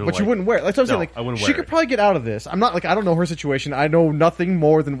exactly. jar. And then, But you like- wouldn't wear it. That's what I'm No, saying. Like, I wouldn't she wear could it. probably get out of this. I'm not like I don't know her situation. I know nothing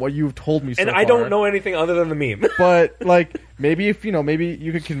more than what you've told me. So And I far. don't know anything other than the meme. But like maybe if maybe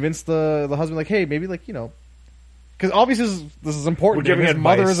you could convince the husband like, hey, maybe like because obviously this is important. We're giving His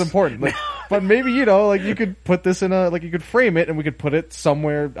mother advice. is important. Like, but maybe like you could put this in you could frame it and we could put it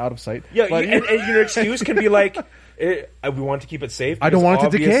somewhere out of sight. Yeah, but, and your excuse can be like, we want to keep it safe. I don't because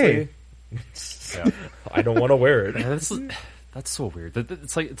want it to decay. obviously- I don't want to wear it. Yeah, that's so weird.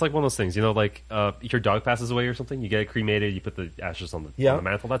 It's like one of those things, like your dog passes away or something. You get it cremated. You put the ashes on Yeah. the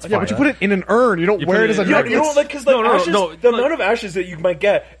mantle. That's yeah, fine. but you put it in an urn. You don't You wear put it as a it in- Yeah, necklace. you know, like because the No, amount of ashes that you might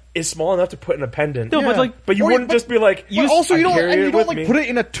get is small enough to put in a pendant. No, Yeah. but like, but you Or- wouldn't but- just be like, But also, you don't, carry and it you don't with like me. put it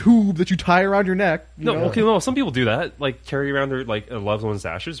in a tube that you tie around your neck. no, know? okay, no. Some people do that, like carry around their like a loved one's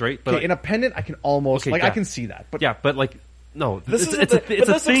ashes, right? But Okay, in a pendant, I can almost Okay, I yeah. can see that. But yeah, but like, no, This it's, is it's a, a, but it's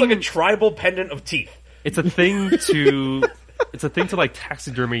a this thing. looks like a tribal pendant of teeth. It's a thing to. It's a thing to like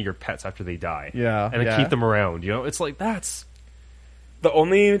taxidermy your pets after they die. Yeah, and then yeah. keep them around. It's like that's. The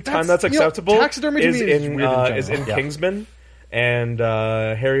only time that's you know, acceptable taxidermy to is me is in weird in is in general. Yeah. Kingsman, and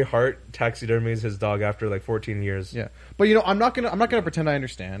Harry Hart taxidermies his dog after like 14 years. yeah, but I'm not gonna pretend I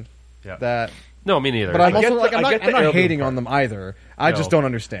understand Yeah. that. No, me neither. But I'm get also the- like I I'm get not the heirloom hating part. on them either. I just No. don't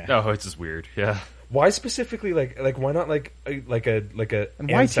understand. Oh, it's just weird. Yeah. Why specifically like why not like a And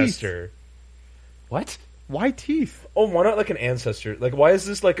why ancestor? What? Why teeth? Oh, why not like an ancestor? Like, why is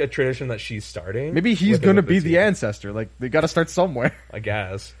this like a tradition that she's starting? Maybe he's with it gonna with be the teeth? ancestor. Like they got to start somewhere. I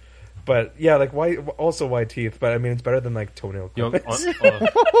guess. But yeah, like why? Also, why teeth? But I mean, it's better than like toenail clippings.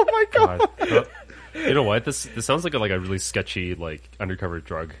 Oh my god! God. You know what? This sounds like a really sketchy like undercover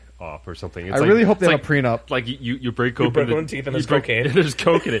drug off or something. It's I like- really hope they it's have a prenup. Like you break open break the open teeth and there's you break- cocaine. There's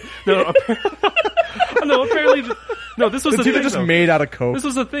coke in it. No, no. Apparently, no. This was The the teeth thing. are just though. made out of coke. This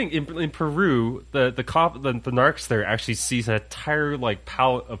was the thing in Peru. The narcs there actually sees an entire like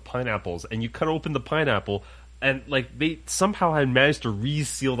pallet of pineapples, and you cut open the pineapple, and like they somehow had managed to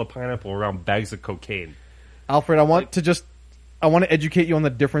reseal the pineapple around bags of cocaine. Alfred, I want to educate you on the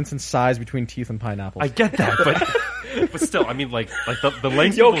difference in size between teeth and pineapples. I get that, but still, I mean, like the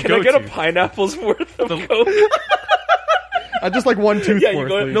lengths Yo, people can go I get to. a pineapple's worth of The- coke? I just like one tooth Yeah, you worth.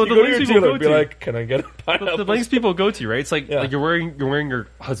 go, please. you No, the go to lengths your people dealer go and be to. like, "Can I get a pineapple?" The lengths people go to, right? It's like Yeah. like you're wearing your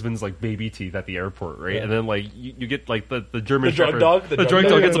husband's like baby teeth at the airport, right? Yeah. And then like you get like the German The drug Shepherd- dog? The the drug drug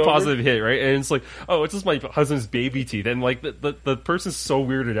dog dog gets a comes over? positive hit, right? And it's like, oh, it's just my husband's baby teeth, and like the person's so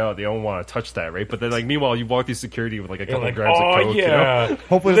weirded out they don't want to touch that, right? But then like meanwhile you walk through security with like a You're couple like, of grams oh of coke, yeah.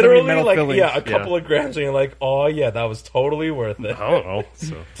 Hopefully there's literally gonna be metal like fillings. yeah, a couple of grams, and you're like, oh yeah, that was totally worth it. I don't know.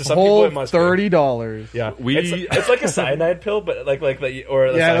 So To some people, Whole it must be. $30. Yeah, We- it's like a cyanide pill, but like that, or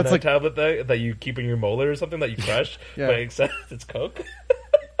a Yeah, cyanide that's like- tablet that you keep in your molar or something that you crush. Yeah. But except it's coke.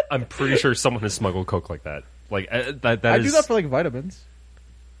 I'm pretty sure someone has smuggled coke like that. Like that I is do that for like vitamins.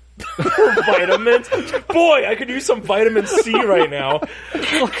 Vitamins, boy, I could use some vitamin C right now.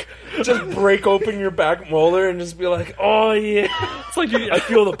 Just break open your back molar and just be like, oh yeah, it's like I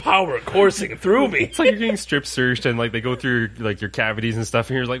feel the power coursing through me. it's like you're getting strip searched and like they go through your cavities and stuff,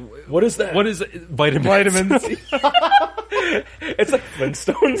 and you're like, What is that? what is it? Vitamins? Vitamins. It's like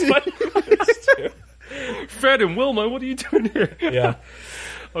Flintstones vitamins too. Fred and Wilma, what are you doing here? Yeah.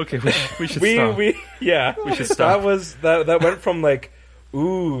 Okay, we should stop. We should stop. That went from like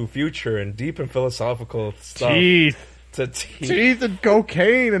future and deep and philosophical stuff Teeth. to teeth. Teeth and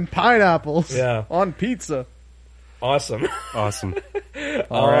cocaine and pineapples. Yeah. On pizza. Awesome. Awesome.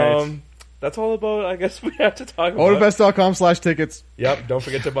 All right. That's all about. I guess we have to talk about. Odafest.com/tickets. Yep. Don't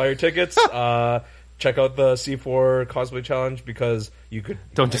forget to buy your tickets. Check out the C4 cosplay challenge because you could.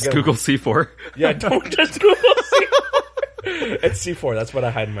 Don't just again, Google C4. Yeah. Don't just Google C4. It's C4. That's what I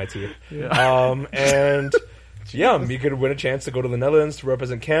hide in my teeth. And. Yeah, you could win a chance to go to the Netherlands to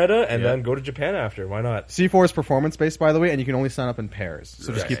represent Canada and then go to Japan after. Why not? C4 is performance-based, by the way, and you can only sign up in pairs.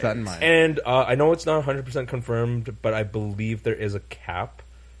 So just keep that in mind. And I know it's not 100% confirmed, but I believe there is a cap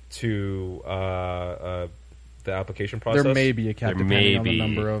to the application process. There may be a cap There depending on may the be.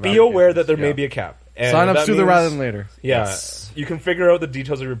 number of Be aware that there applications. may be a cap. And Sign up that sooner means- rather than later. Yeah, Yes. you can figure out the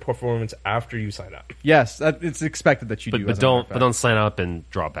details of your performance after you sign up. Yes, it's expected that you do. But as a matter of fact. don't sign up and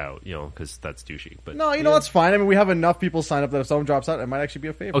drop out, because that's douchey. But No, you know that's fine. I mean, we have enough people sign up that if someone drops out, it might actually be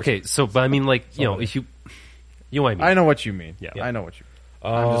a favor. okay, so but I mean, like if you know what I mean. I know what you mean. Yeah. I know what you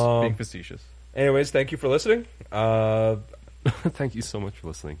mean. I'm just Um, being facetious. Anyways, thank you for listening. Thank you so much for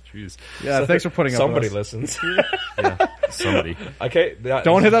listening. Jeez. Yeah, thanks for putting up Somebody with us. listens. Yeah, somebody. Okay.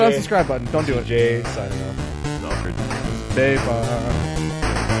 Don't hit that unsubscribe button. Don't do it. Jay signing off. Alfred. Bye.